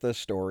go with the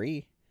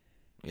story.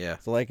 Yeah.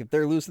 So like if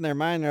they're losing their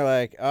mind, they're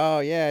like, oh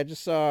yeah, I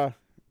just saw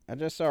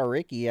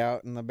Ricky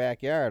out in the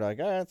backyard. Like,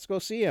 let's go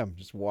see him.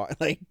 Just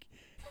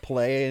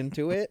play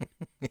into it.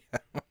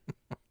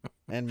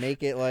 And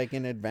make it like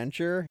an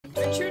adventure.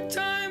 Adventure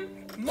time!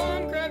 Come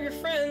on, grab your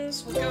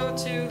friends. We'll go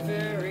to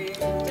very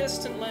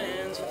distant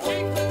lands. We'll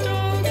take the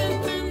dog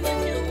and then the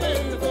hill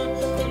and the fun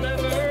will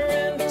never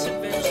end. It's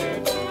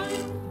adventure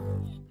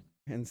time.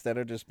 Instead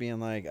of just being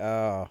like,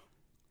 oh,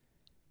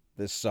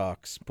 this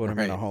sucks. Put him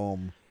in a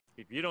home.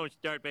 If you don't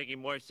start making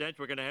more sense,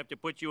 we're going to have to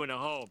put you in a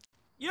home.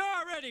 You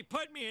already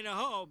put me in a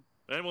home.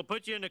 Then we'll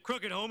put you in the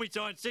crooked home we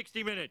saw in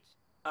 60 Minutes.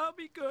 I'll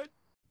be good.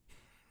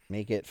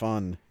 Make it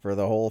fun for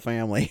the whole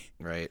family.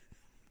 Right.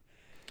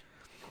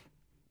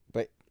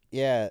 But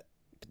yeah,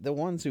 the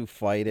ones who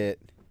fight it,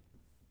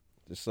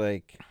 just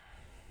like,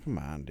 come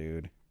on,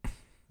 dude.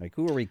 Like,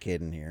 who are we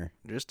kidding here?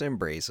 Just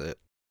embrace it.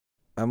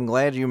 I'm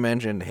glad you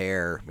mentioned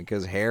hair,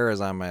 because hair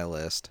is on my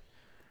list.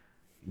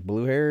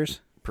 Blue hairs?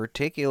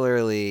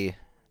 Particularly,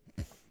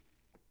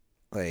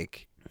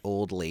 like,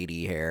 old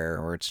lady hair,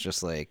 where it's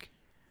just, like,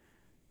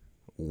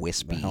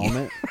 wispy. The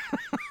helmet?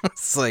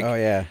 It's like, oh,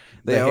 yeah.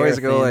 They The always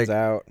hair go, thins like,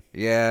 out.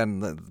 yeah,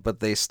 but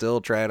they still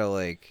try to,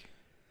 like,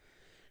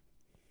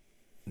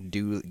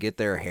 get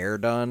their hair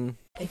done.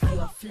 If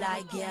you're a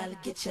fly gal,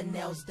 get your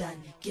nails done,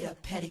 get a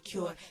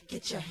pedicure,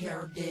 get your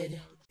hair did.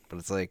 But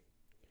it's like,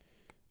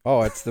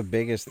 oh, it's the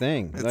biggest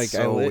thing. It's like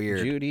so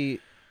weird.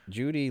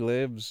 Judy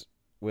lives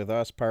with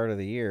us part of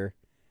the year.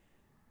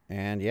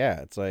 And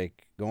yeah, it's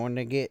like going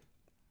to get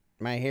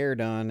my hair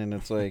done, and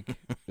it's like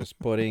just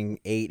putting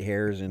 8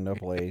 hairs into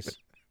place.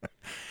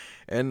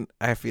 And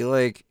I feel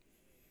like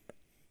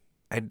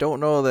I don't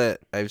know that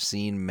I've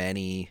seen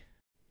many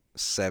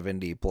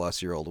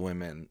 70-plus-year-old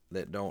women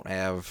that don't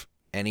have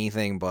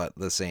anything but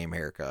the same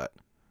haircut.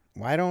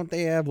 Why don't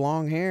they have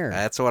long hair?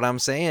 That's what I'm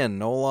saying.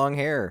 No long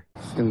hair.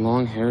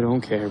 Long hair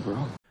don't care,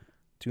 bro.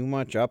 Too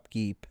much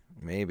upkeep.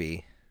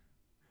 Maybe.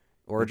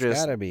 Or It's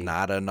just gotta be.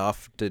 not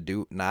enough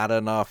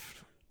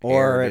Or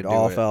hair it to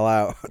all do fell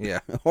out. Yeah.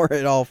 Or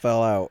it all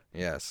fell out.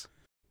 Yes.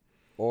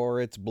 Or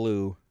it's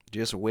blue.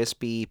 Just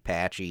wispy,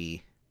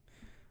 patchy,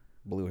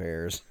 blue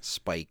hairs.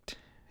 Spiked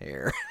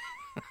hair.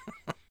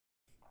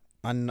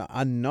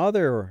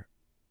 Another,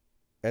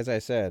 as I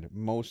said,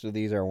 most of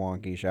these are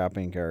wonky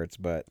shopping carts,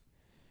 but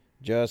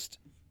just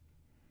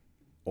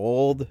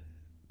old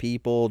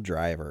people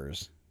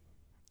drivers.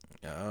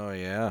 Oh,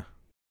 yeah.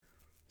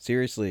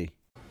 Seriously.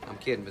 I'm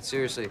kidding, but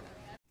seriously.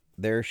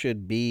 There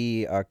should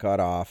be a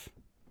cutoff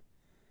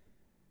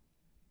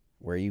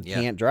where you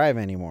can't drive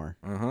anymore.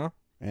 Uh-huh.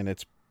 And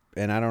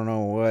I don't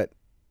know what,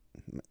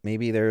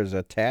 maybe there's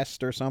a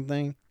test or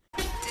something.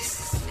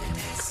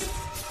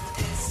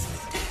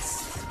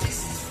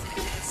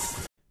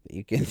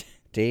 You can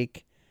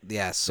take.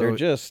 Yeah, so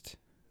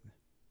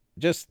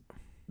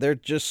they're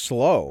just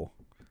slow.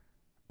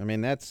 I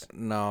mean, it's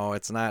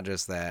not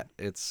just that.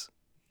 That's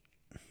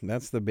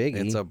the biggie.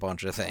 It's a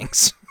bunch of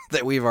things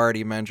that we've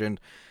already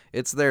mentioned.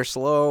 They're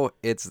slow.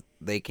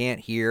 They can't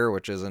hear,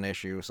 which is an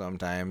issue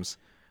sometimes,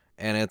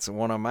 and it's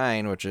one of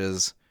mine, which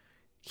is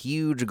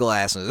huge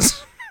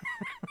glasses.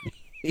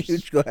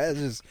 Huge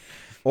glasses,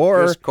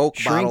 or just Coke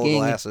bottle shrinking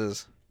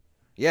glasses.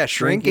 Yeah,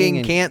 shrinking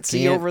and can't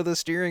see over the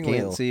steering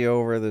wheel. Can't see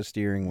over the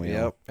steering wheel.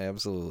 Yep,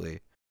 absolutely.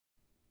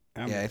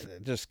 I'm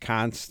just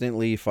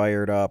constantly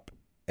fired up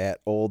at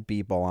old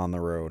people on the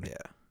road.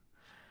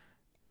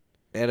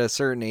 Yeah. At a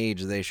certain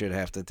age, they should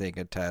have to take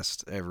a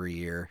test every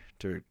year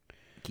to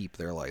keep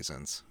their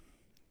license.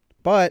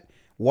 But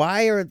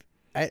why are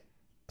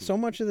so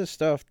much of this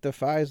stuff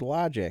defies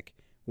logic?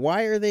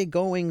 Why are they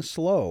going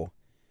slow?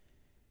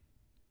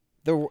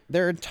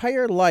 Their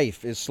entire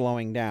life is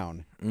slowing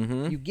down.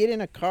 Mm-hmm. You get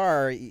in a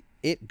car,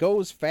 it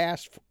goes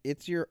fast.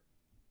 It's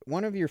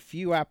one of your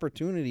few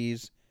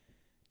opportunities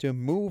to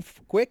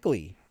move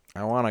quickly.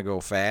 I want to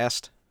go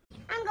fast.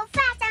 I'm go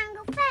fast, I'm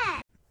go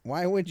fast.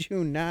 Why would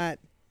you not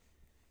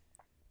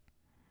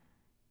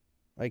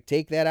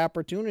take that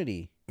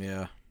opportunity?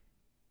 Yeah,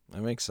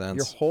 that makes sense.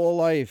 Your whole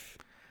life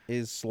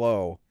is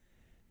slow.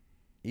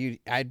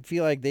 I'd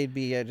feel like they'd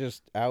be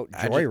just out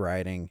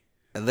joyriding.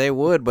 They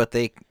would, but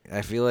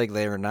I feel like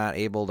they were not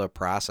able to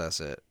process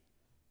it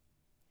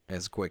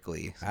as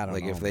quickly. I don't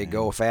know, if they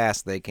go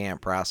fast, they can't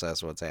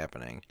process what's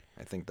happening.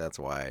 I think that's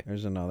why.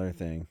 There's another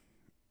thing.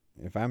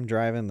 If I'm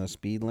driving the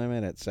speed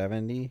limit at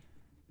 70,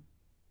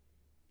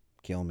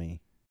 kill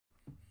me.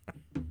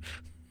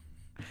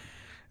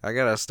 I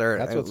gotta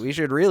start. We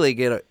should really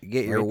get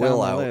your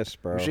will out.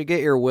 List, bro. We should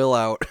get your will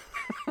out.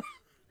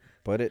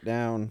 Put it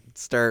down.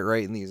 Start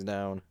writing these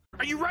down.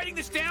 Are you writing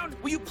this down?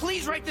 Will you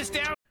please write this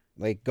down?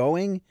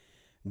 Going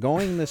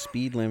the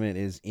speed limit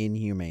is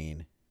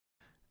inhumane.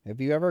 Have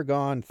you ever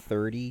gone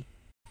 30?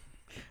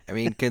 I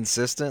mean,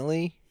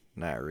 consistently?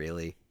 Not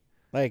really.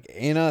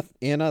 In a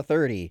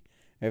 30.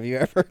 Have you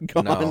ever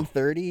gone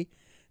 30?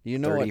 You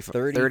know 30, what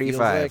 30 35.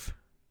 feels like?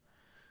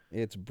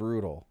 It's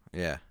brutal.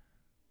 Yeah.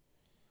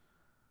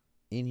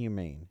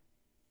 Inhumane.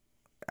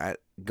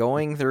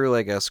 Going through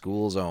a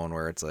school zone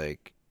where it's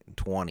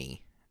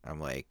 20,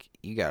 I'm like,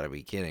 you gotta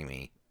be kidding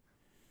me.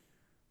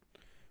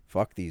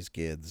 Fuck these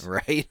kids.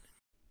 Right?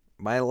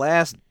 My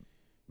last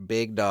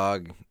big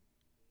dog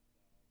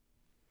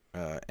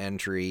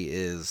entry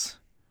is,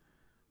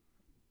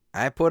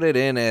 I put it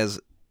in as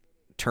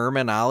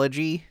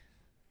terminology.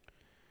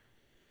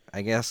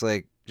 I guess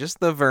just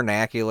the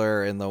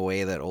vernacular and the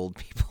way that old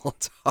people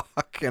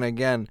talk. And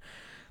again,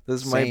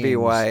 this might be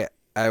why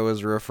I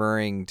was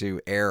referring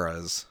to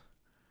eras.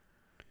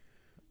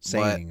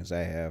 Sayings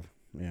I have.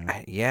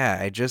 Yeah.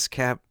 I just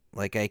kept,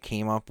 I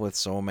came up with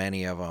so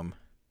many of them.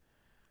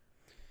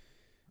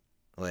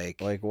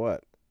 Like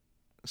what?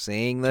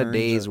 Saying the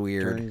days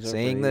weird.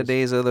 Saying the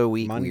days of the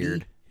week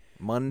weird.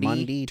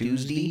 Monday,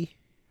 Tuesday,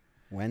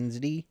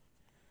 Wednesday.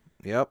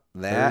 Yep,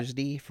 that.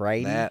 Thursday,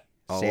 Friday, that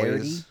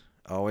Saturday.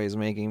 Always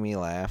making me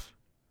laugh.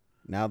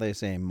 Now they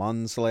say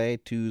Monslay,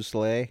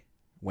 Tuesday,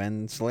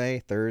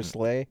 Wednesday,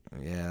 Thursday.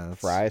 Yeah.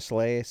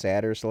 Friday,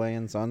 Saturday,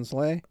 and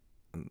Sunslay.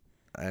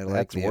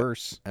 That's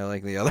worse. I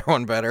like the other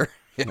one better.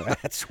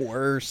 That's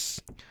worse.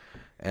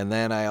 And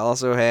then I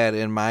also had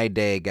In My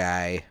Day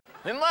guy.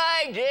 In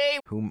my day.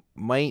 Who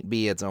might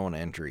be its own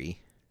entry.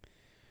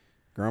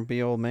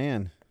 Grumpy old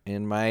man.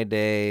 In my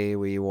day,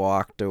 we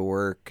walked to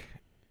work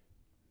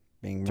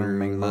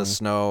through the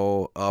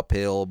snow,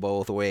 uphill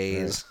both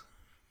ways.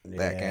 Right.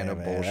 That kind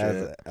of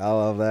bullshit. I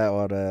love that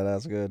one.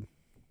 That's good.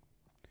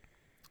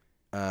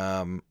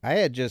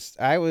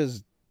 I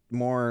was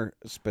more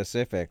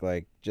specific,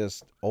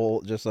 just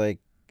old, just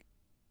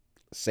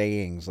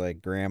sayings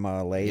like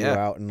 "Grandma, lay you Yeah.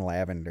 out in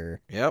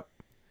lavender." Yep.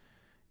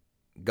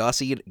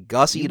 Gussied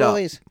You up.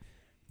 boys,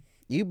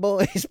 you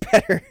boys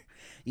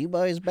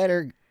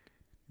better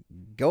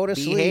go to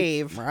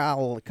Behave. sleep, or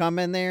I'll come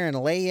in there and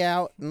lay you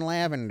out in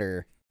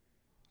lavender.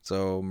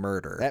 So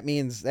murder. That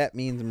means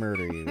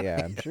murder you.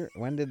 Yeah, I'm sure.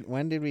 When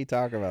did we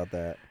talk about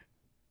that?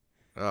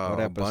 Oh, What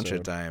a bunch of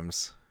episode?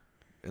 times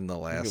in the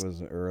I think last it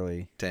was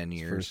early 10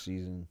 years. First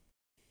season.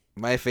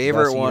 My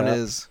favorite Gussied one up.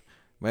 is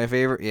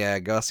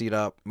gussied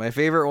up. My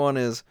favorite one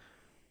is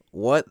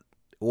what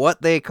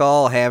they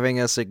call having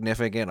a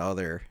significant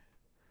other.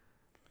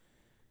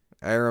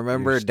 I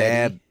remember You're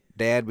steady?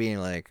 dad being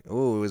like,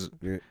 "Oh, it was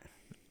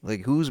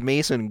like who's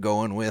Mason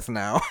going with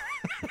now?"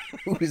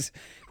 who's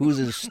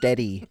is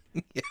steady?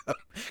 Yeah.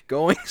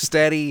 Going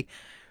steady.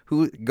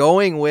 Who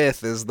going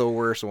with is the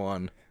worst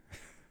one.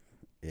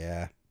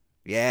 Yeah.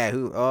 Yeah,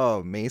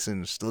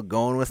 Mason's still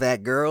going with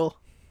that girl?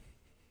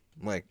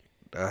 I'm like,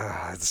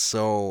 it's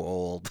so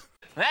old.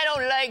 I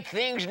don't like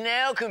things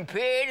now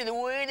compared to the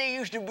way they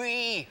used to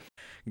be.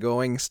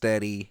 Going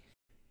steady.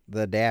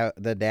 The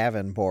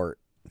Davenport.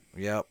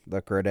 Yep.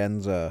 The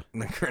credenza.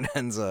 The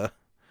credenza.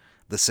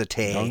 The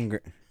satay.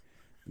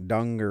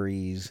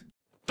 Dungarees.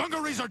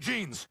 Dungarees are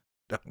jeans.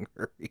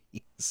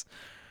 Dungarees.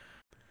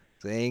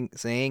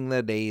 Saying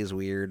the day is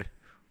weird.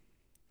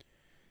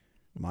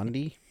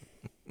 Monday?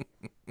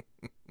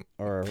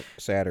 Or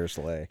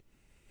Saturday?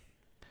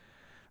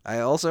 I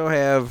also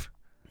have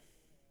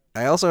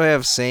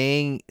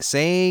saying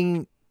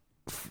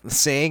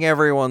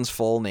everyone's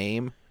full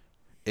name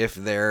if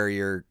they're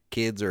your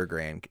kids or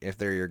if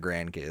they're your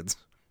grandkids.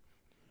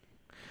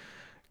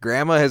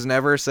 Grandma has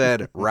never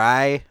said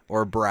Rye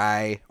or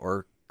Bry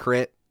or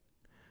Crit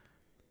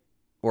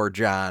or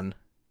John.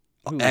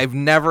 Ooh. I've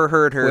never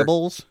heard her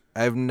Quibbles?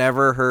 I've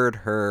never heard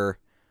her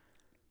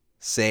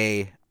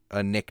say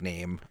a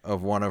nickname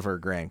of one of her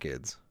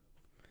grandkids.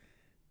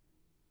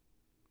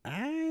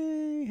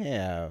 I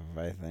have,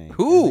 I think.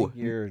 Who? I think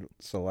you're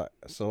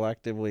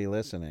selectively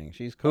listening.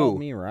 She's called Who?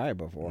 me Rye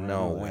before. I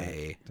No know that.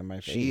 way. To my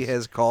face. She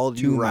has called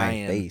To you my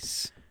Ryan.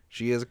 face.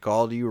 She has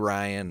called you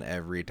Ryan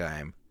every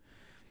time.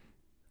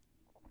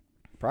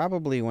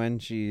 Probably when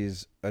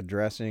she's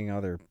addressing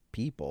other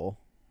people.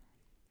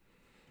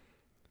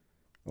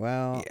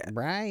 Well, Yeah.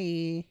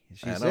 Bry.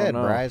 She I don't said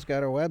know. Bry's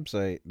got a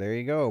website. There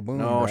you go. Boom.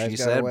 No, Bry's she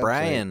got a said website.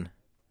 Brian.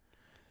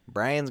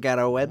 Brian's got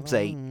a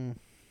website.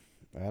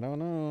 I don't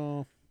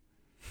know.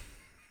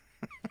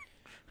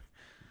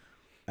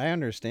 I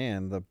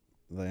understand the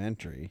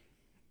entry.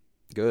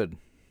 Good.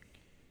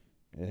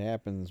 It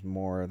happens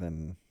more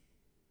than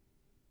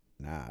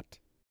not.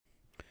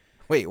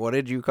 Wait, what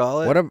did you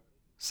call it? What a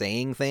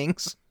saying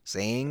things?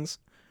 Sayings?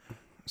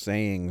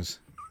 Sayings.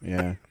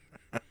 Yeah.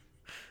 I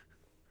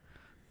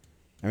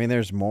mean,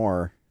 there's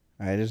more.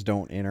 I just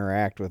don't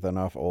interact with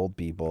enough old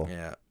people.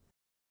 Yeah.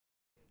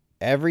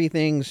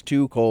 Everything's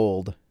too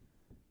cold.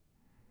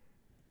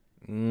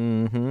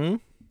 Mm-hmm.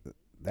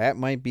 That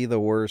might be the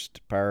worst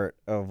part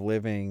of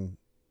living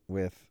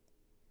with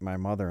my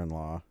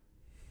mother-in-law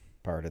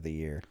part of the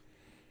year.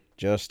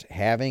 Just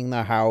having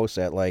the house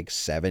at like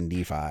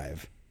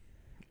 75.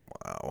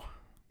 Wow.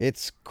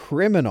 It's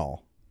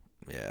criminal.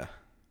 Yeah.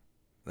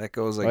 That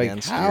goes Like,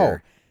 against how?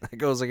 that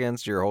goes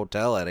against your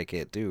hotel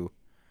etiquette too.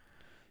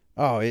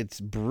 Oh, it's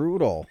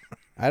brutal.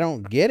 I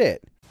don't get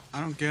it.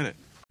 I don't get it.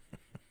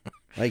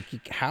 Like,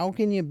 how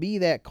can you be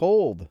that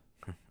cold?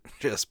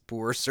 Just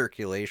poor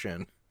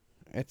circulation.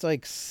 It's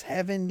like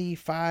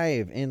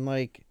 75 in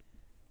like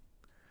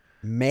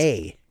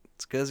May.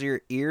 It's because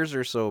your ears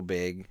are so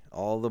big,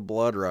 all the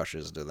blood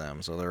rushes to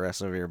them, so the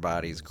rest of your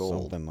body's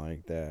cold. Something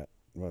like that.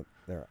 Well,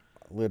 they're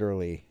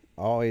literally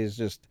always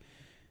just.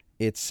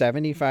 It's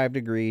 75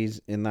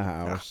 degrees in the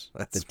house.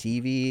 Oh, the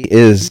TV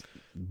is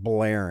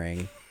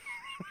blaring.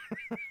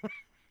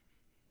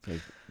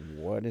 Like,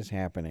 what is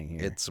happening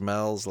here? It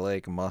smells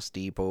like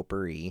musty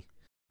potpourri.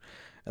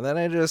 And then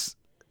I just,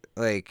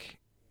 like,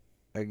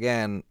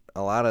 again,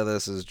 a lot of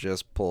this is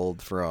just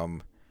pulled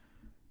from,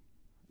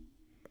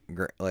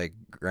 like,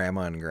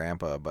 Grandma and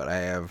Grandpa, but I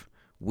have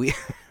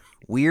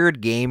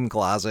weird game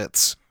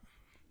closets.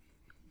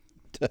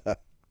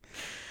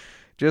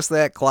 Just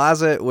that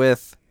closet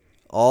with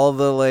all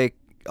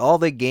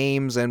the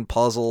games and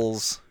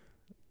puzzles.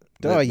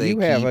 Oh, you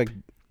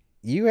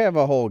have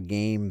a whole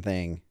game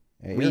thing.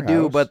 At We your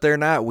do, house. but they're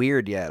not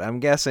weird yet. I'm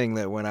guessing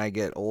that when I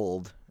get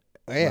old,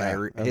 when I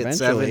hit eventually.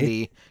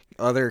 70,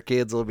 other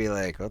kids will be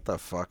like, "What the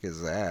fuck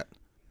is that?"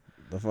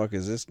 The fuck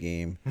is this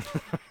game?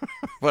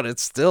 But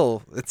it's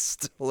still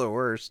the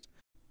worst.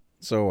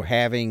 So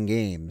having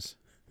games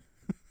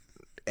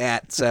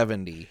At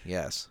 70,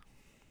 yes.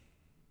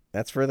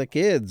 that's for the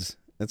kids.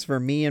 That's for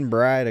me and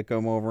Bri to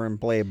come over and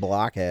play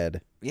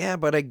Blockhead. Yeah,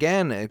 but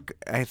again,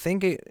 I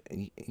think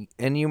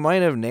and you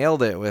might have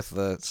nailed it with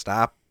the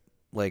stop.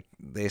 Like,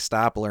 they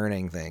stop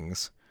learning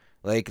things.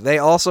 Like, they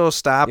also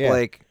stop,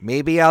 like,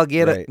 maybe I'll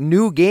get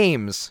new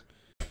games.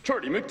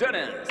 Charlie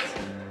McDennis.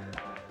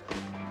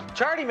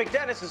 Charlie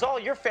McDennis is all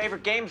your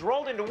favorite games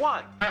rolled into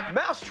one.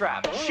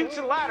 Mousetrap, Chutes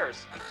and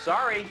Ladders.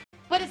 Sorry.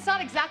 But it's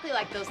not exactly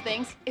like those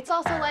things. It's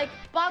also like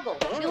Boggle,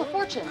 Wheel of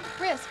Fortune,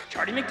 Risk.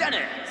 Charlie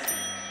McDonough's.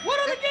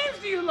 What other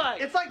games do you like?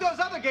 It's like those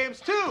other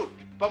games too,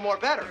 but more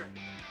better.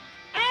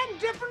 And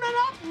different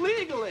enough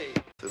legally.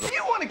 If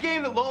you want a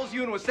game that lulls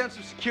you into a sense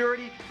of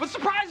security, but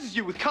surprises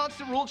you with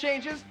constant rule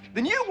changes,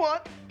 then you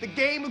want the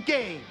game of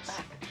games.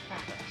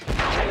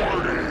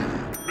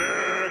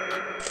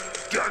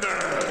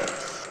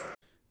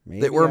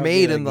 Maybe that were I'll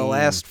made get a in the game.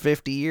 last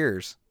 50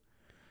 years.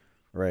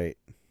 Right.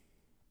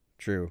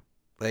 True.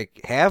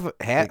 Like,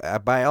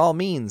 by all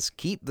means,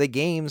 keep the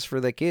games for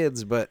the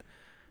kids, but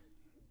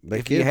The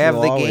if you kids have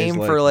will the always game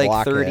for like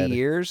Blockhead. 30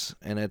 years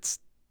and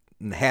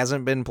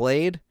hasn't been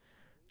played,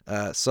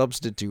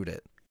 substitute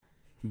it.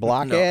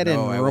 Blockhead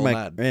No, I will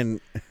not.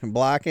 and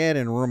Blockhead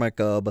and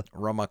Rummikub.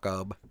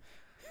 Rummikub.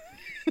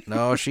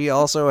 No, she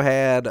also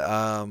had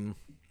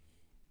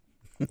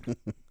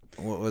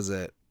what was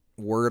it?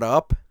 Word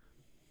Up?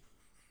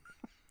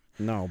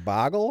 No,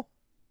 Boggle?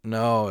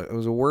 No, it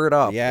was a Word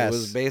Up. Yes. It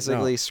was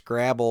basically No.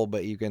 Scrabble,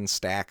 but you can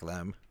stack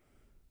them.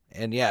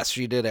 And yes,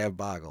 she did have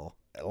Boggle.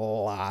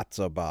 Lots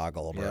of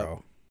Boggle,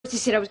 bro. She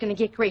said I was going to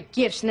get great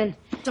gifts, and then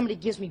somebody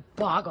gives me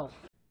Boggle.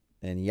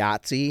 And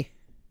Yahtzee.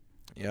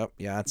 Yep,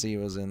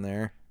 Yahtzee was in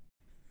there.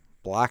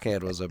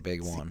 Blockhead was a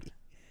big one.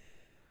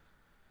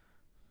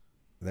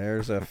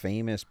 There's a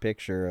famous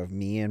picture of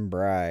me and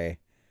Bry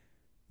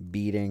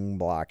beating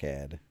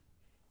Blockhead.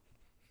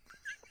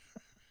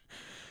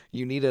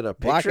 You needed a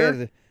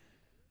picture?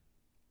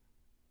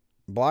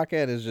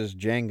 Blockhead is just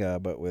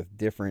Jenga, but with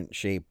different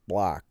shaped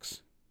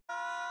blocks.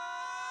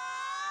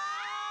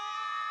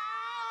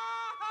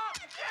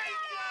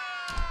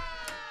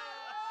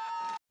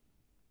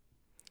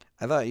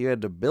 I thought you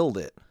had to build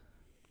it.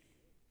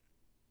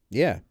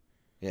 Yeah.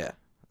 Yeah.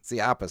 It's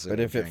the opposite. But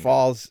of if it Jenga.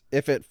 falls,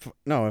 if it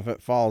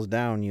falls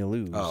down, you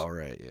lose. Oh,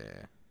 right,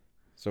 yeah.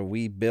 So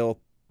we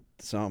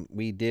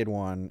did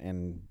one,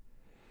 and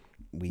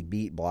we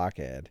beat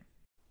Blockhead.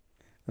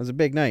 It was a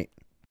big night.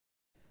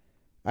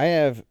 I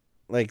have,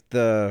 like,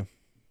 the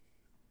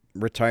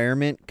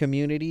retirement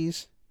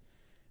communities,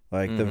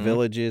 like the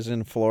villages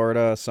in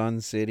Florida,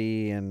 Sun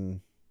City,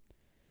 and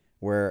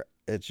where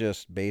it's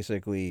just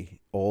basically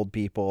old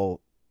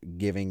people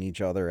giving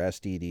each other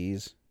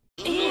STDs.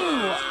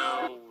 Ew.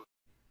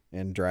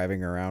 And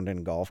driving around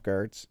in golf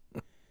carts.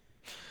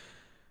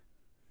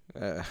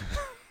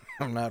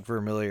 I'm not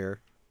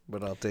familiar,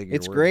 but I'll take your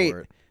It's word great. for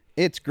it.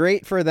 It's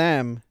great for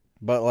them,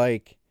 but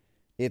like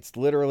it's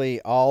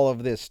literally all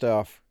of this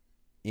stuff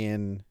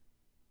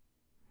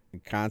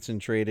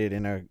concentrated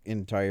in an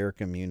entire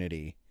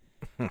community.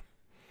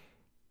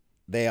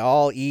 They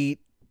all eat,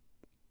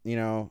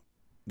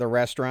 the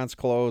restaurants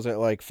close at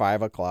like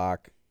 5:00.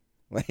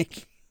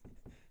 Like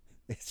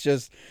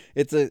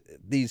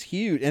these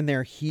huge, and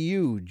they're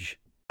huge.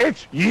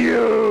 It's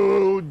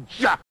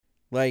huge.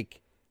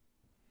 Like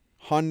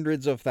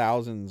hundreds of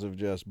thousands of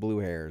just blue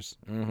hairs.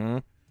 Mm-hmm.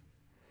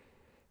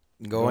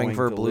 Going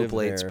for to blue live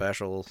plate there.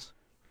 specials.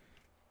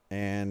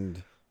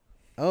 And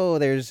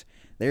there's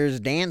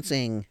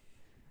dancing.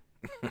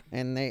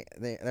 And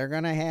they're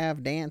gonna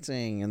have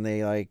dancing, and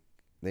they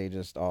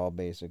just all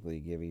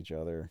basically give each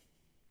other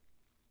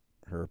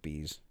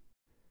herpes.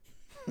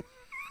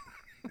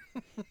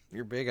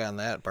 You're big on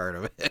that part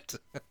of it.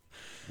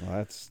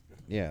 Well,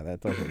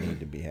 that doesn't need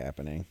to be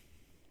happening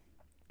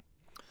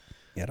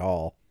at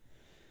all.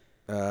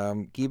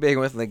 Keeping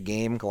with the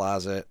game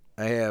closet,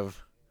 I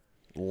have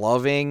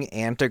loving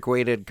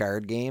antiquated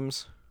card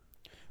games.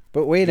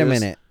 But wait a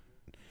minute.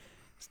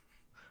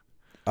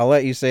 I'll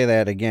let you say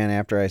that again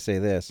after I say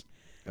this.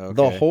 Okay.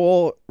 The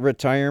whole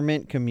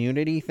retirement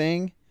community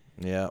thing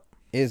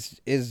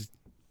is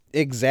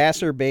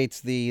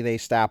exacerbates they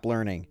stop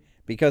learning,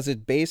 because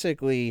it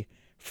basically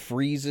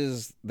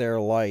freezes their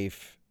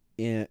life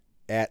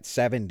at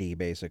 70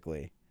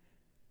 basically.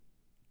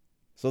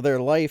 So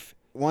their life,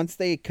 once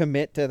they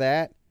commit to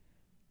that,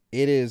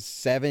 it is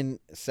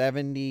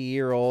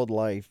 70-year-old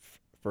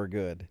life for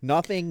good.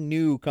 Nothing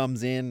new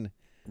comes in.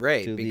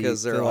 Right,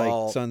 because they're like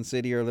all Sun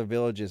City or the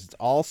villages. It's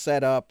all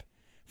set up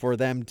for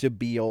them to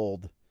be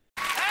old.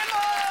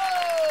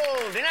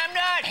 I'm old and I'm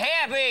not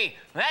happy.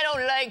 I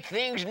don't like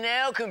things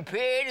now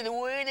compared to the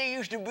way they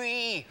used to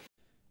be.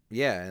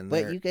 Yeah, and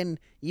But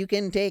you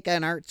can take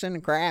an arts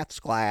and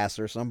crafts class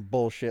or some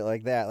bullshit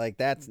like that. Like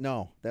that's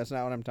not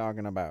what I'm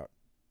talking about.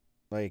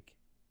 Like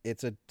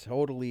it's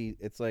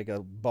like a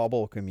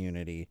bubble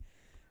community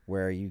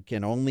where you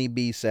can only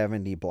be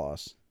 70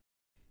 plus.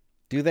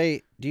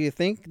 Do you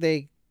think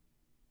they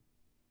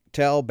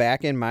tell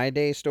back in my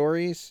day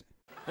stories?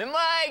 In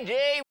my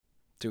day.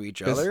 to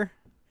each other.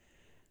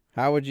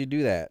 How would you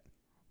do that?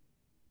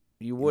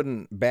 You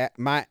wouldn't.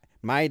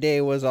 My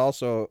day was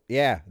also,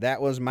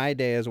 that was my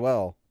day as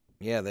well.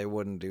 Yeah, they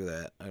wouldn't do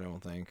that, I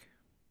don't think.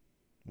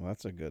 Well,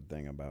 that's a good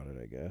thing about it,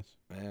 I guess.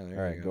 Yeah, there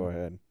All right, you go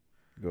ahead.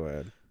 Go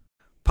ahead.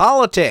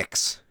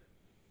 Politics.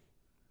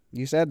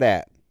 You said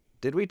that.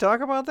 Did we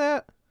talk about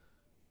that?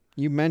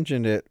 You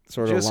mentioned it,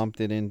 sort of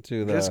lumped it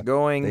into the... Just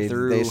going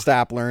through... They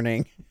stopped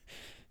learning.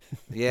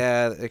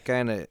 Yeah, it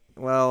kind of...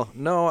 Well,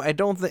 no, I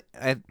don't think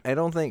I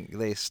don't think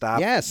they stop.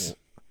 Yes.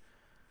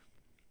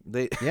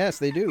 Yes,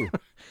 they do.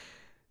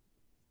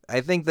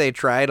 I think they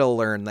try to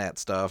learn that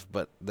stuff,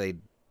 but they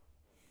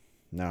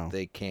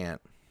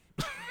can't.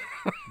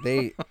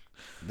 They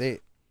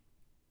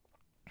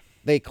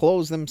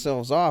close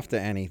themselves off to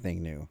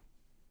anything new.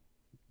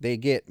 They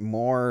get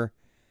more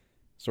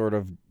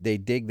they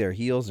dig their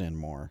heels in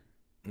more.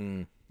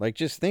 Like,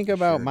 just think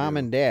about mom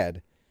and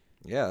dad.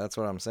 Yeah, that's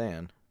what I'm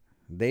saying.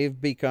 They've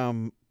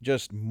become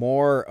just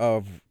more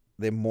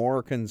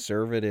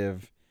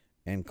conservative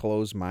and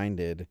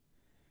close-minded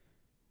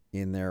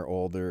in their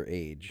older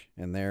age,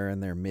 and they're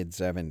in their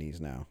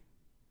mid-70s now.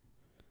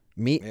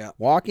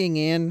 Walking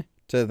in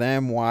to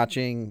them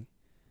watching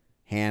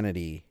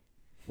Hannity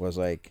was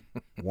like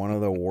one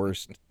of the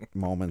worst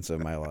moments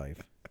of my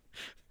life.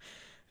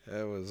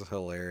 That was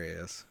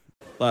hilarious.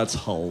 That's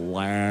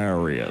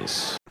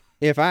hilarious.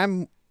 If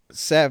I'm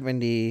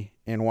 70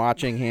 and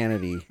watching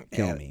Hannity,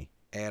 kill me.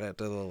 Add it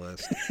to the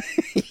list.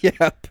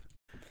 Yep.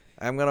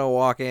 I'm going to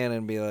walk in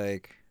and be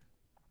like,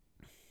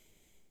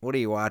 what are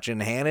you watching,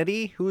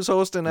 Hannity? Who's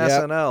hosting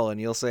SNL? And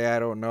you'll say, I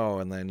don't know.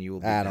 And then you'll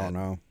be I dead. don't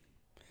know.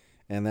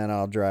 And then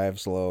I'll drive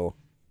slow.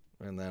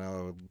 And then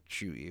I'll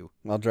shoot you.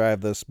 I'll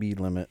drive the speed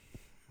limit.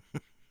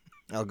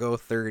 I'll go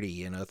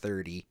 30 in a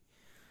 30.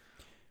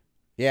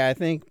 Yeah, I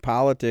think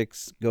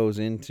politics goes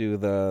into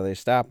they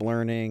stop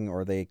learning,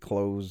 or they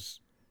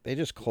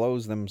just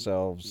close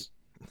themselves.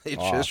 They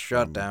just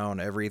shut down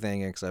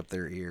everything except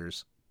their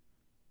ears.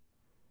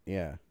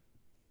 Yeah.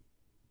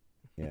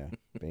 Yeah,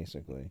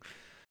 basically.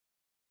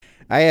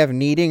 I have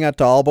needing a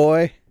tall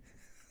boy.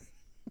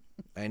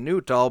 I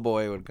knew tall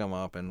boy would come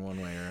up in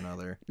one way or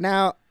another.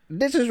 Now,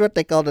 this is what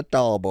they call the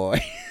tall boy.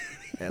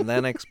 And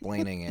then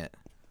explaining it.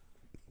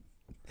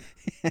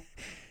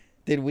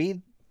 Did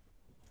we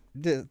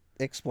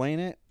explain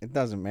it? It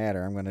doesn't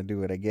matter. I'm going to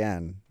do it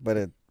again.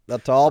 But the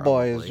tall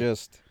boy is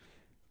just,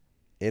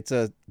 it's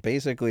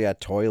basically a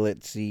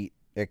toilet seat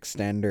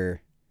extender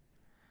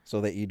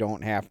so that you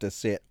don't have to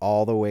sit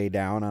all the way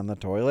down on the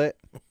toilet.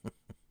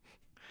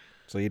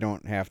 So you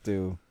don't have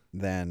to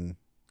then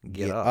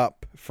get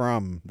up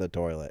from the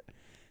toilet.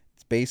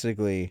 It's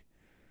basically,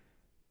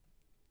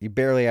 you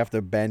barely have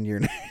to bend your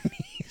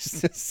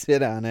knees to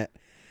sit on it.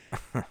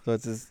 So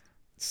it just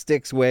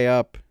sticks way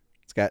up.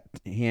 It's got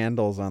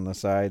handles on the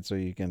side so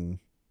you can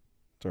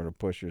sort of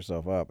push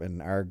yourself up.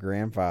 And our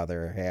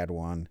grandfather had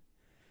one.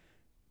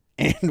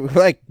 And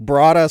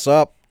brought us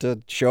up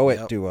to show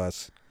it to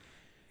us.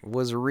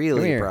 Was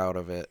really proud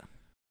of it.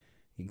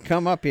 You can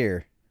come up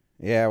here.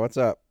 Yeah, what's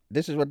up?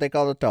 This is what they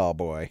call the tall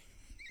boy.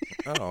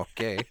 Oh,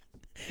 okay.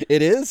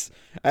 It is?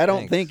 I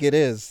don't think it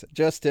is.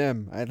 Just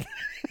him. I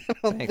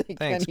don't think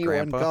thanks, anyone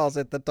Grandpa. calls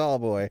it the tall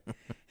boy.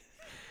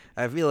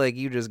 I feel like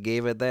you just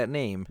gave it that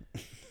name.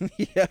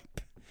 Yep.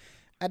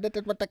 I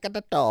did what they call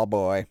the tall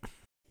boy.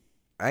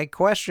 I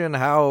question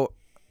how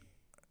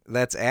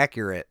that's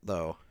accurate,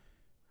 though.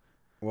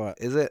 What?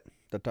 Is it?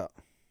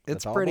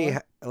 It's pretty,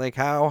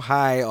 how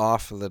high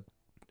off the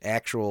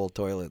actual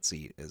toilet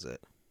seat is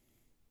it?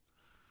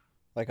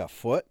 Like a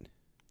foot?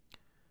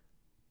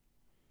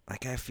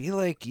 I feel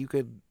like you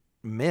could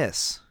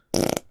miss.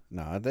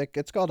 No, I think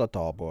it's called a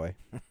tall boy.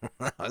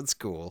 That's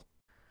cool.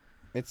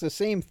 It's the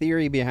same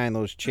theory behind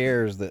those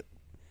chairs that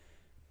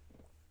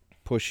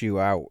push you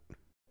out.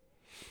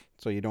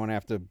 So you don't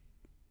have to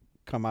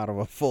come out of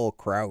a full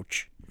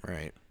crouch.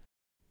 Right.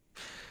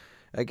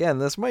 Again,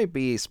 this might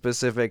be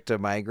specific to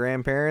my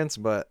grandparents,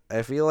 but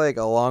I feel like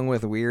along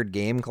with weird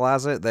game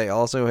closet, they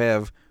also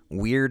have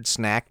weird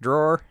snack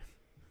drawer.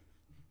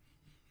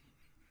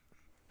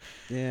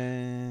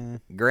 Yeah.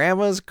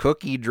 Grandma's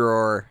cookie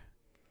drawer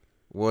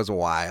was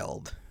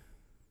wild.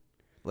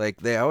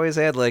 They always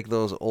had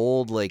those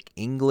old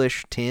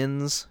English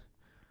tins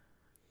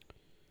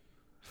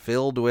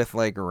filled with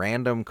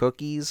random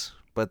cookies,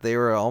 but they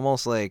were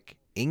almost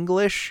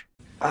English.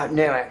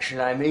 No,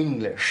 actually, I'm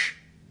English.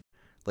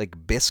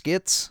 Like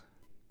biscuits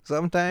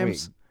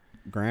sometimes.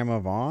 Wait, Grandma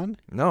Vaughn?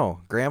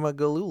 No, Grandma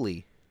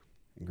Galooly.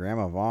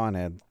 Grandma Vaughn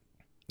had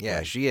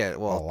she had a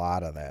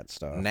lot of that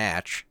stuff.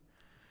 Natch.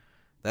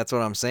 That's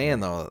what I'm saying,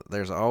 though.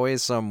 There's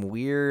always some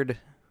weird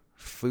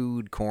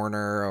food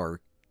corner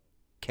or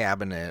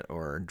cabinet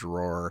or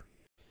drawer.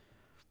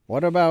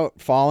 What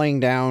about falling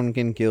down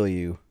can kill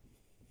you?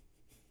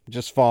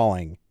 Just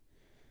falling.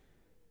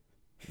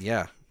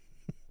 Yeah.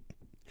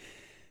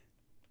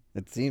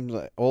 It seems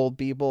like old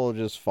people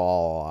just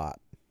fall a lot.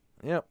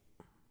 Yep.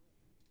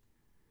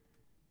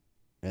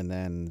 And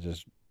then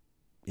just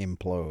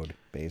implode,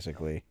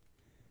 basically.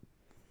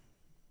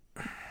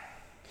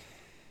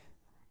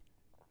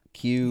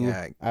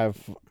 I've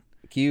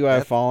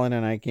fallen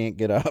and I can't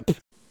get up.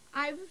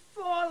 I've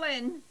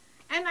fallen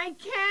and I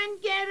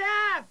can't get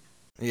up.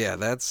 Yeah,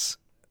 that's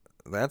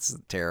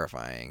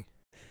terrifying.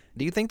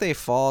 Do you think they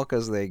fall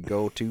because they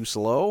go too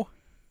slow?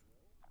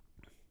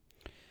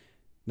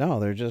 No,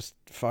 they're just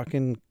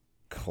fucking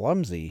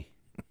clumsy.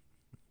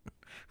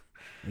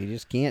 They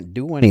just can't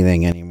do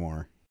anything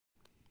anymore.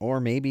 Or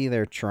maybe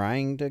they're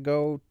trying to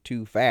go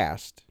too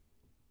fast.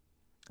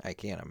 I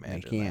can't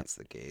imagine that's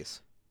the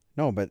case.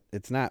 No, but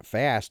it's not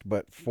fast,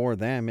 but for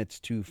them it's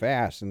too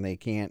fast and they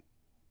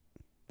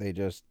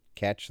just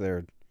catch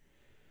their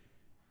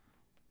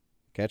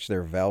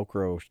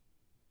Velcro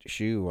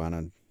shoe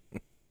on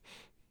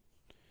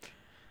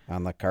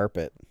the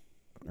carpet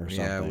or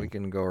something. Yeah, we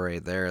can go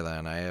right there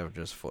then. I have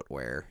just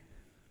footwear.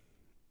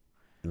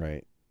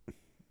 Right.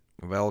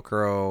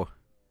 Velcro,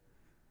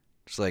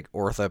 just like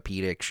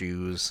orthopedic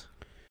shoes.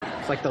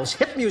 It's like those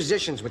hip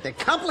musicians with their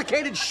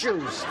complicated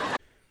shoes.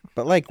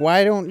 But like,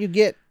 why don't you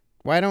get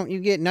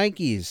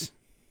Nikes?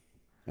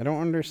 I don't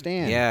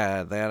understand.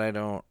 Yeah, that I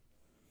don't.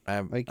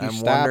 I'm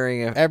stop,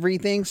 wondering if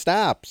everything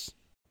stops.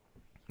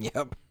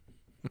 Yep.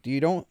 Do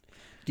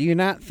you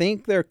not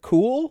think they're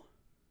cool?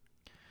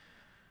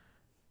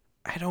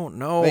 I don't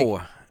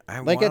know.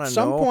 Like at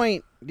some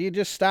point, do you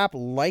just stop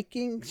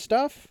liking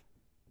stuff?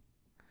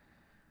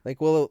 Like,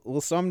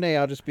 will someday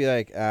I'll just be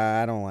like,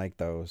 I don't like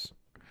those.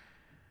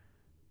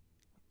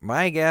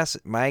 My guess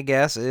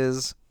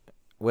is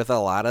with a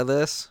lot of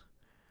this,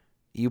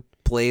 you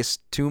place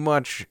too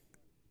much.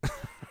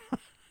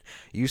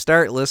 You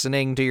start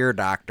listening to your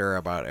doctor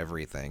about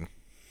everything.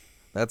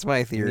 That's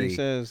my theory.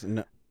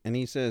 And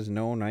he says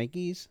no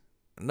Nikes?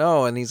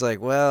 No, and he's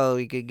like, well,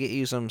 we could get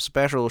you some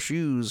special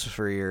shoes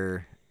for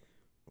your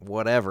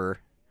whatever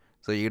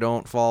so you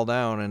don't fall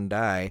down and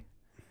die.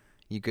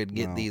 You could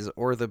get these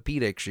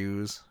orthopedic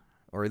shoes,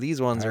 or these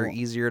ones are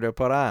easier to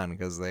put on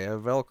because they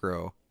have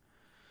Velcro.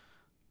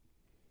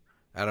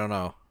 I don't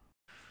know.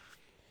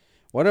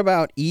 What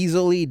about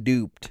easily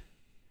duped?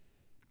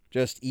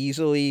 Just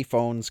easily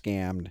phone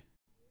scammed.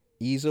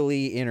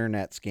 Easily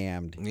internet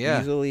scammed. Yeah.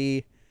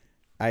 Easily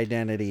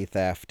identity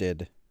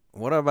thefted.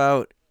 What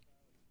about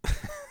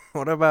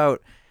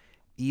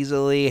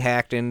easily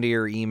hacked into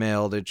your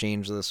email to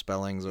change the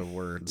spellings of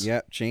words?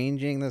 Yep,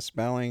 changing the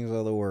spellings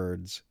of the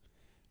words.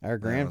 Our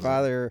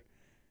grandfather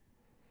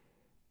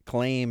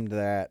claimed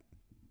that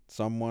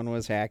someone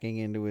was hacking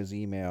into his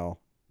email,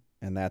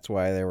 and that's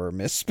why there were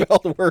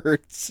misspelled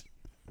words.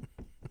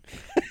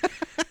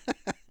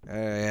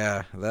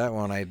 Yeah, that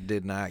one I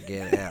did not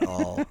get at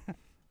all.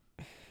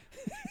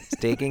 It's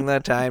taking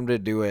the time to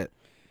do it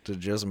to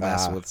just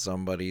mess with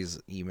somebody's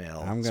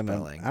email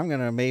spelling. I'm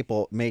gonna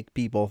make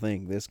people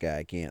think this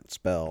guy can't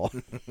spell.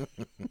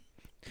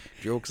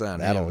 Joke's on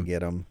him. That'll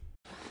get him.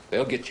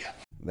 They'll get you.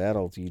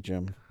 That'll teach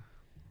him.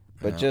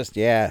 But just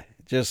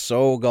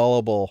so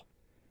gullible.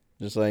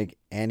 Just like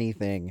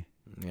anything.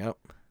 Yep.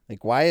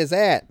 Like, why is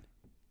that?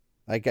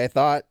 Like, I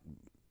thought,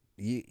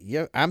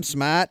 I'm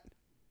smart.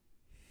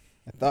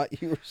 I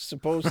thought you were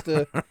supposed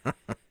to.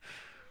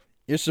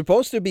 You're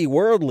supposed to be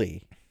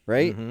worldly,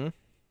 right? Mm-hmm.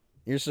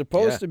 You're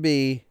supposed to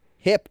be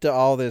hip to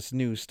all this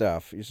new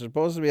stuff. You're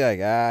supposed to be like,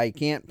 you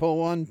can't pull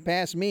one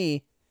past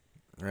me.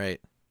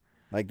 Right.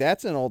 Like,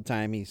 that's an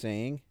old-timey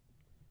saying.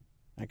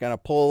 I gotta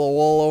pull the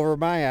wool over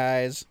my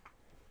eyes.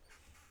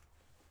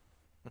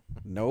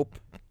 Nope.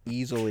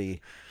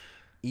 Easily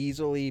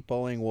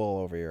pulling wool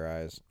over your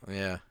eyes.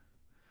 Yeah.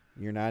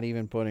 You're not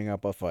even putting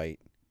up a fight.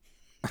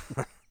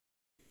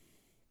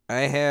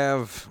 I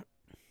have,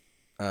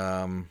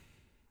 I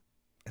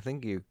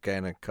think you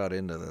kind of cut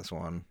into this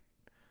one.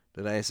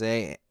 Did I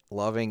say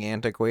loving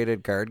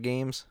antiquated card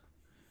games?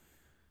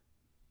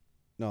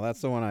 No,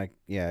 that's the one I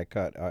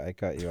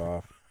cut you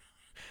off.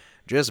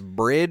 Just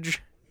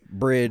bridge.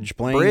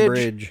 Playing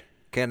bridge.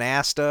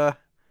 Canasta.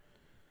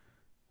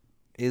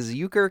 Is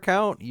euchre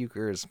count?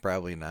 Euchre is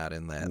probably not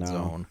in that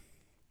zone.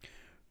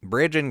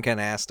 Bridge and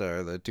canasta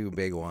are the two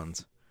big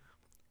ones.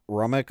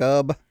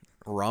 Rummikub.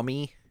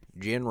 Rummy.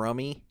 Gin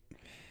rummy.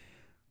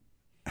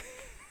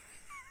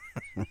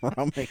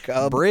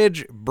 Rummikub.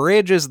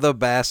 Bridge is the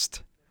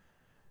best.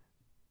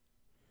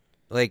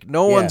 Like,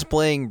 no one's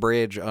playing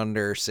bridge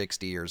under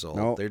 60 years old.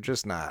 Nope. They're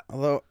just not.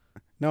 Although,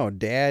 no,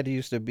 Dad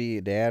used to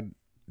be Dad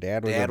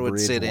was Dad a would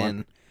bridge sit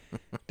in.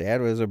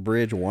 Dad was a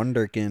bridge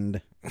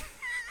wonderkind.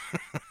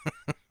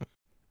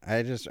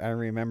 I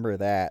remember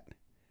that.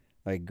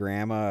 Like,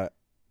 Grandma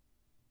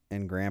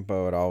and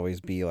Grandpa would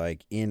always be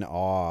like in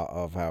awe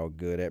of how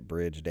good at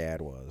bridge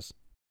Dad was.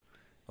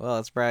 Well,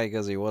 that's probably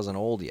because he wasn't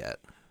old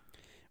yet.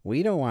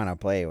 We don't want to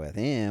play with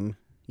him.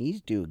 He's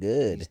too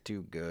good. He's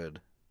too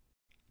good.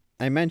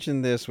 I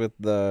mentioned this with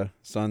the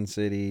Sun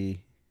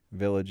City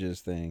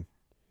Villages thing.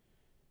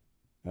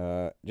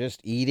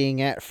 Just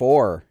eating at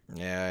 4.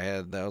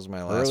 Yeah, that was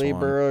my last early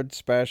one. bird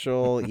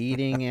special.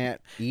 eating at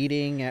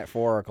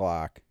 4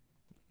 o'clock.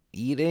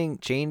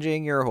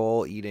 Changing your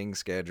whole eating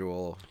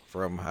schedule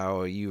from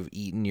how you've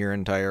eaten your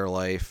entire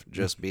life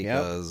just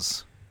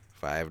because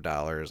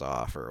 $5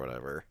 off or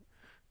whatever.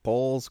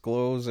 Polls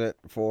close at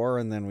 4,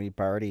 and then we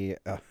party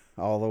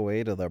all the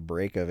way to the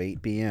break of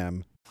 8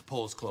 p.m.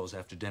 Polls close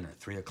after dinner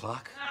at 3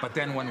 o'clock. But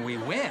then when we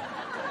win,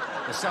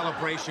 the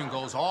celebration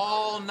goes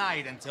all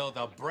night until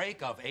the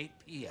break of 8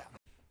 p.m.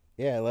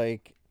 Yeah,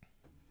 like,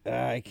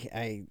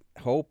 I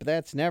hope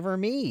that's never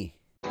me.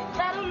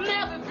 That'll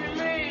never be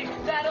me.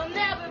 That'll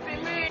never be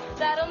me.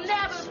 That'll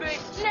never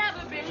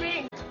be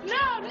me.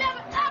 No,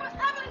 never, ever,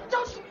 ever.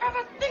 Don't you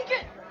ever think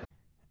it.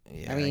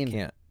 Yeah, I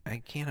mean, I I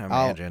can't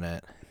imagine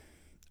it.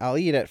 I'll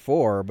eat at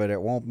 4, but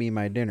it won't be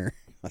my dinner.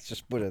 Let's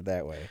just put it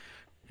that way.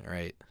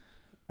 Right.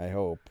 I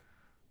hope.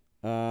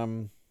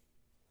 I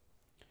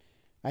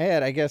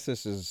guess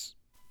this is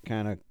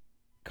kind of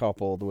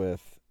coupled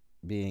with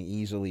being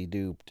easily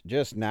duped.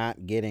 Just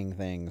not getting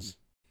things.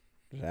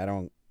 I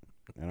don't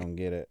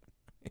get it.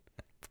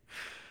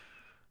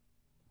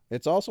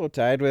 It's also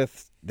tied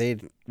with they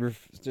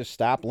just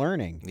stop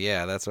learning.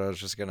 Yeah, that's what I was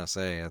just gonna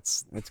say.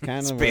 It's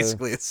kind of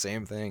basically the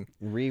same thing.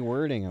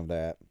 Rewording of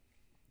that.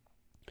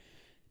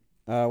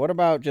 What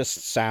about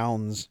just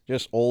sounds?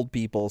 Just old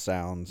people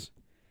sounds.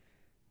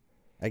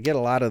 I get a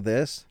lot of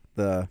this.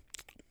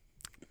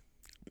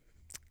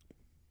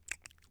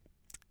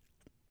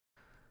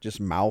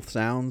 Just mouth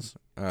sounds.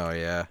 Oh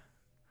yeah.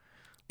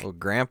 Well,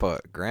 Grandpa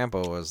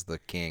was the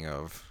king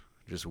of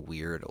just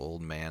weird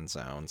old man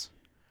sounds.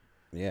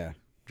 Yeah.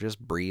 Just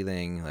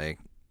breathing like.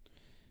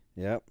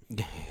 Yep.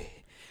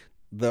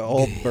 The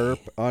old burp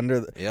under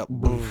the. Yep.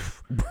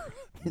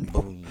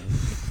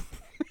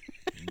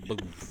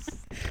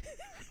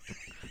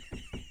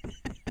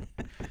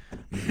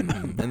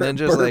 And then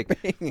just like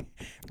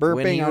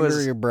burping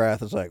under your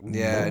breath. It's like.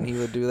 Yeah, and he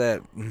would do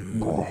that.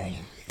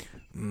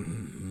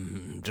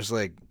 Just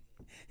like.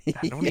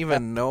 I don't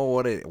even know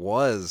what it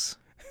was.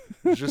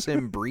 It was just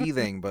him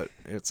breathing, but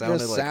it sounded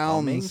just like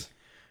sounds. humming.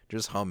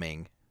 Just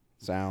humming.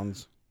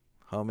 Sounds.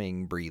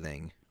 Humming,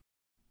 breathing.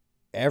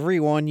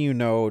 Everyone you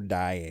know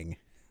dying.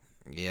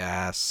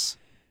 Yes.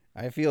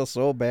 I feel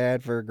so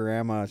bad for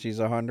Grandma. She's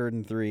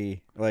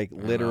 103. Like,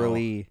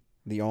 literally,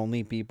 the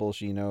only people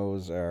she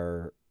knows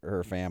are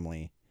her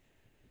family.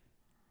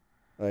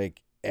 Like,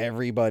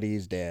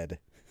 everybody's dead.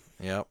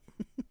 Yep.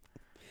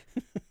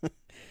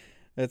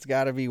 It's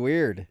got to be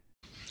weird.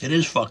 It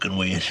is fucking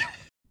weird.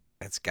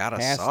 It's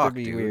gotta Has suck, to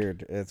be dude.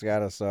 weird. It's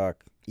gotta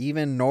suck.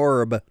 Even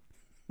Norb.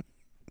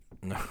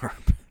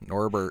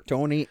 Norbert.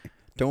 Tony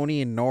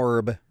and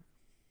Norb.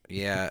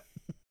 Yeah.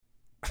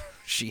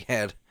 She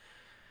had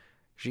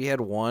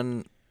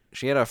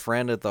a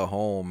friend at the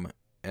home,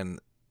 and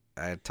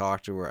I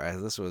talked to her.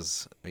 This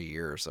was a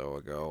year or so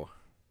ago,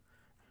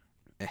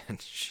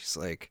 and she's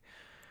like,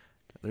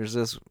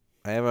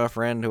 I have a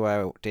friend who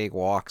I take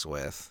walks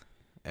with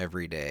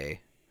every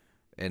day,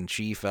 and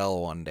she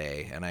fell one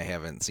day, and I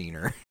haven't seen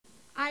her.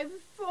 I've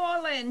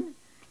fallen,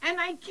 and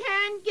I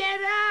can't get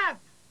up.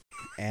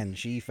 And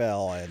she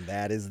fell, and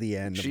that is the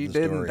end of the story. She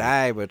didn't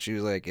die, but she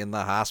was like in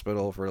the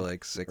hospital for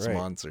like 6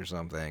 months or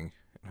something.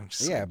 I'm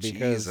just yeah, like,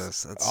 because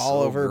Jesus, that's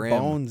all so of her grim.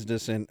 bones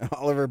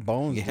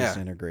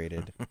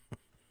disintegrated.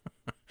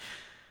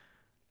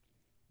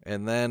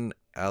 And then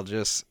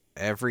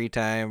every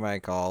time I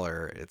call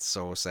her, it's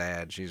so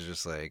sad. She's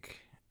just like,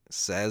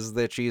 says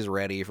that she's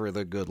ready for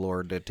the good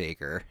Lord to take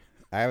her.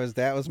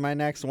 That was my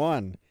next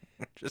one.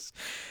 just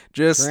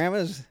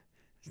Grandma's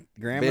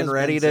been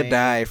ready to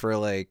die for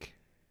like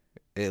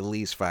at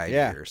least 5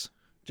 years.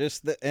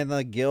 Just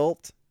the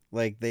guilt,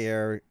 like they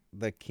are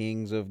the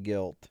kings of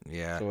guilt.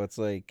 Yeah. So it's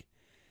like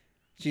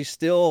she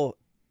still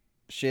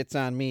shits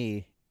on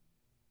me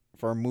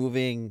for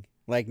moving,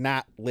 like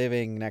not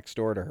living next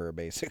door to her,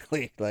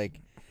 basically. Like,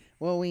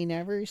 well, we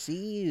never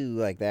see you,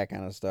 like that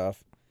kind of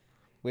stuff.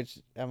 Which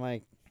I'm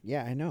like,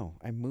 yeah, I know.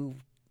 I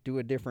moved to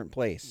a different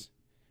place.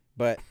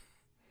 But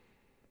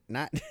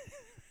not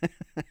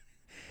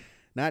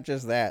not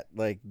just that,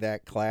 like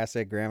that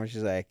classic grandma,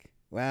 she's like,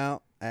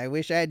 well, I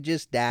wish I'd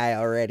just die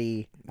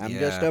already. I'm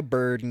just a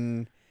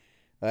burden.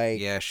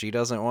 Like, yeah, she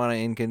doesn't want to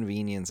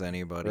inconvenience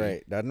anybody.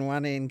 Right. Doesn't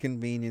want to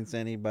inconvenience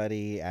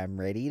anybody. I'm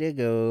ready to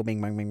go.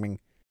 Bing, bing, bing, bing.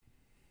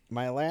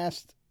 My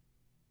last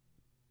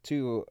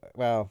two,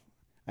 well,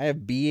 I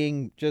have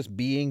being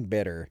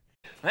bitter.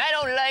 I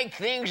don't like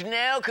things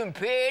now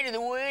compared to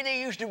the way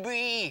they used to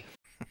be.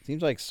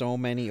 Seems like so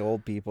many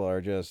old people are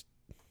just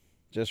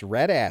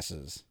red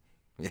asses.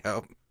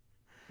 Yep.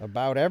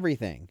 About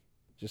everything.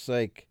 Just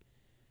like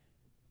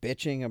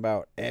bitching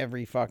about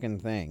every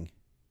fucking thing.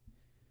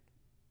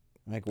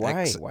 Like,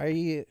 why? Why are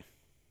you...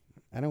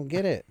 I don't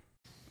get it.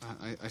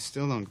 I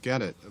still don't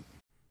get it.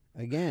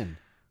 Again.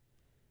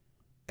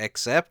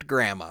 Except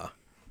Grandma.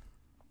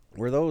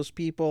 Were those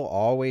people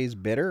always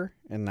bitter?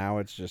 And now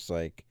it's just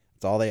like,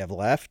 it's all they have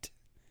left?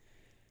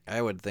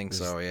 I would think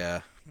so,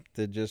 yeah.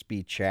 To just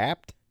be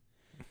chapped?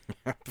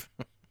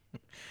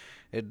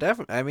 It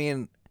definitely... I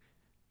mean...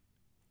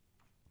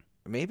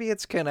 Maybe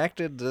it's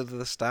connected to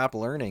the stop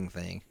learning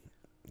thing.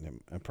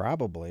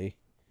 Probably.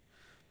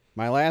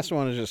 My last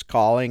one is just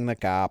calling the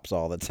cops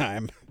all the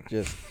time.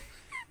 Just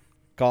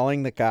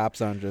calling the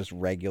cops on just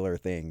regular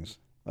things.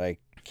 Like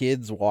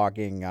kids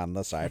walking on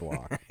the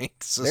sidewalk. Right,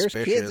 there's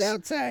kids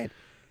outside.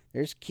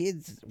 There's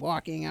kids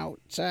walking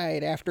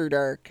outside after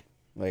dark.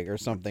 Like, or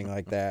something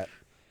like that.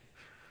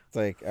 It's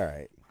like, all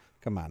right,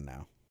 come on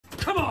now.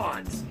 Come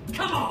on!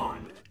 Come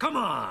on! Come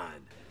on!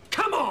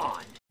 Come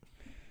on!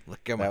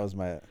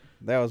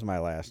 That was my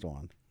last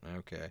one.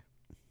 Okay.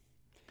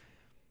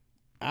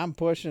 I'm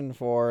pushing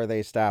for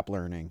they stop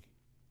learning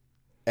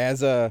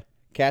as a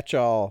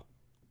catch-all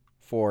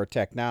for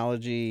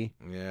technology.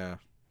 Yeah.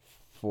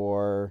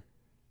 For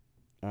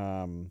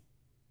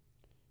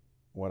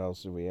What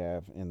else do we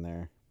have in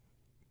there?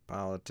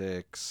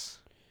 Politics.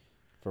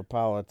 For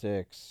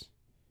politics.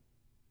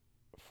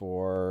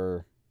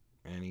 For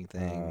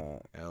anything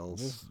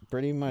else. Just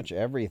pretty much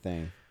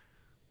everything.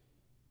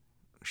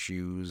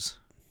 Shoes.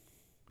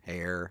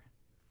 Hair.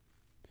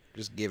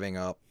 Just giving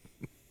up.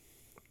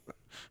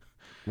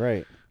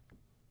 Right.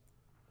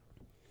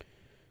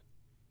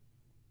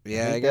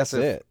 Yeah, I guess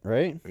that's it,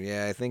 right?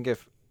 Yeah, I think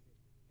if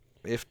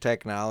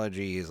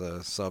technology is a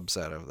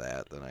subset of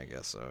that, then I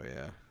guess so,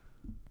 yeah.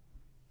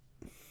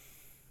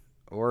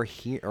 Or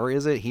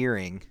is it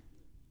hearing?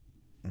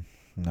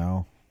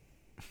 No.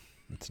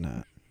 It's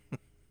not.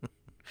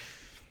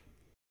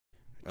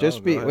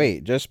 Just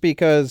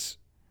because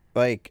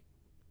like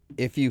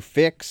if you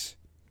fix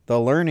the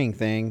learning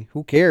thing,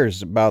 who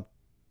cares about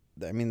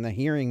the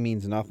hearing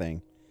means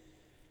nothing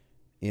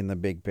in the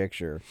big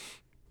picture.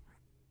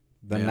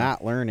 The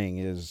not learning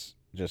is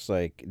just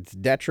like it's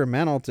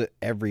detrimental to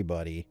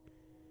everybody,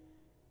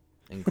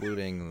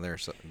 including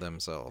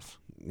themselves.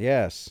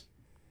 Yes.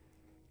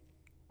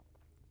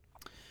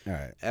 All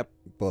right.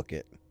 Book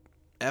it.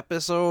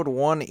 Episode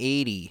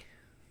 180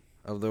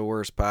 of the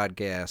Worst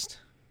Podcast.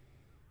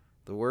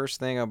 The worst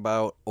thing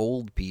about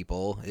old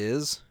people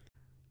is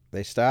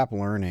they stop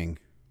learning.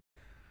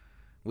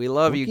 We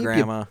love you,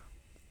 Grandma.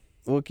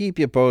 We'll keep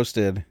you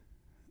posted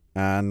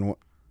on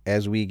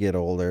as we get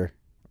older.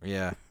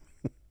 Yeah.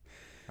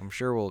 I'm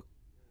sure we'll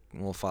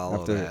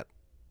follow that.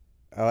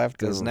 I'll have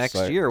to, because next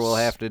year we'll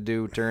have to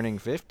do turning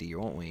 50,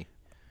 won't we?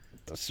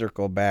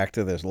 Circle back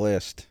to this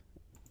list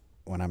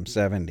when I'm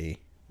 70.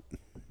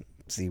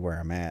 See where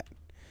I'm at.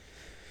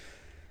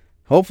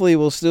 Hopefully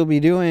we'll still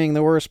be doing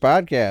the Worst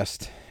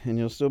Podcast, and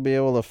you'll still be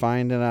able to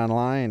find it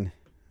online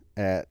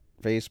at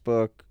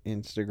Facebook,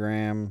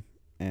 Instagram,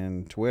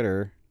 and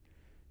Twitter,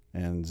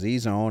 and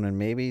Z-Zone, and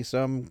maybe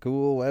some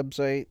cool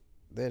website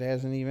that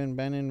hasn't even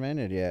been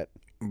invented yet.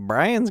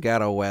 Brian's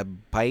got a web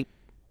pipe.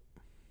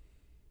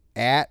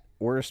 At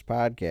Worst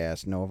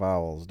Podcast, no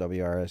vowels,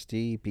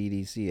 WRST,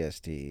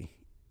 PDCST.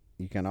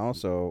 You can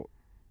also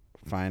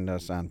find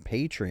us on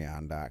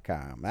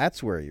Patreon.com.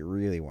 That's where you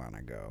really want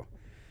to go,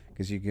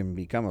 because you can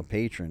become a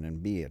patron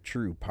and be a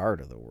true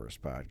part of the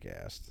Worst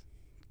Podcast.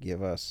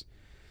 Give us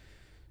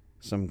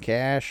some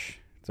cash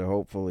to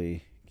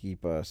hopefully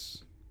keep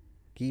us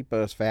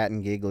fat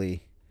and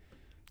giggly.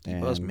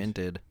 Keep us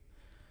minted.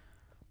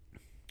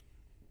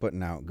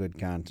 Putting out good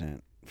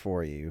content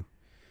for you.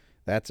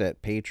 That's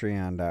at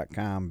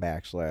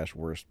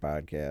patreon.com/Worst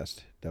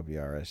Podcast,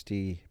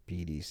 WRST,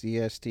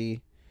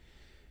 PDCST.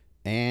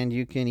 And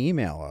you can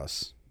email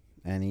us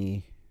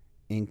any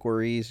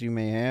inquiries you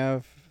may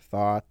have,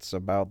 thoughts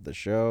about the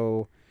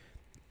show,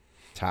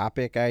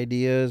 topic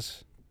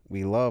ideas.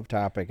 We love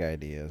topic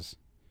ideas.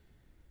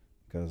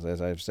 Because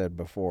as I've said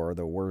before,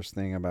 the worst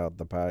thing about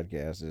the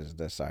podcast is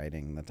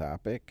deciding the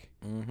topic.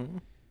 Mm-hmm.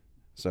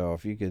 So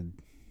if you could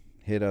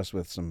hit us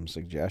with some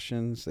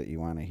suggestions that you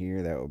want to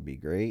hear, that would be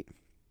great.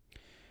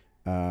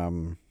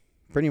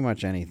 Pretty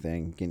much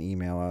anything. You can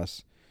email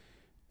us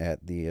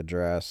at the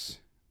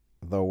address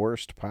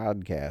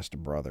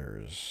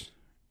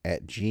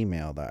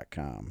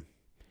theworstpodcastbrothers@gmail.com.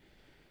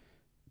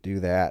 Do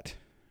that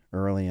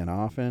early and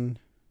often,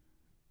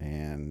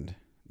 and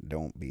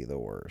don't be the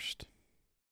worst.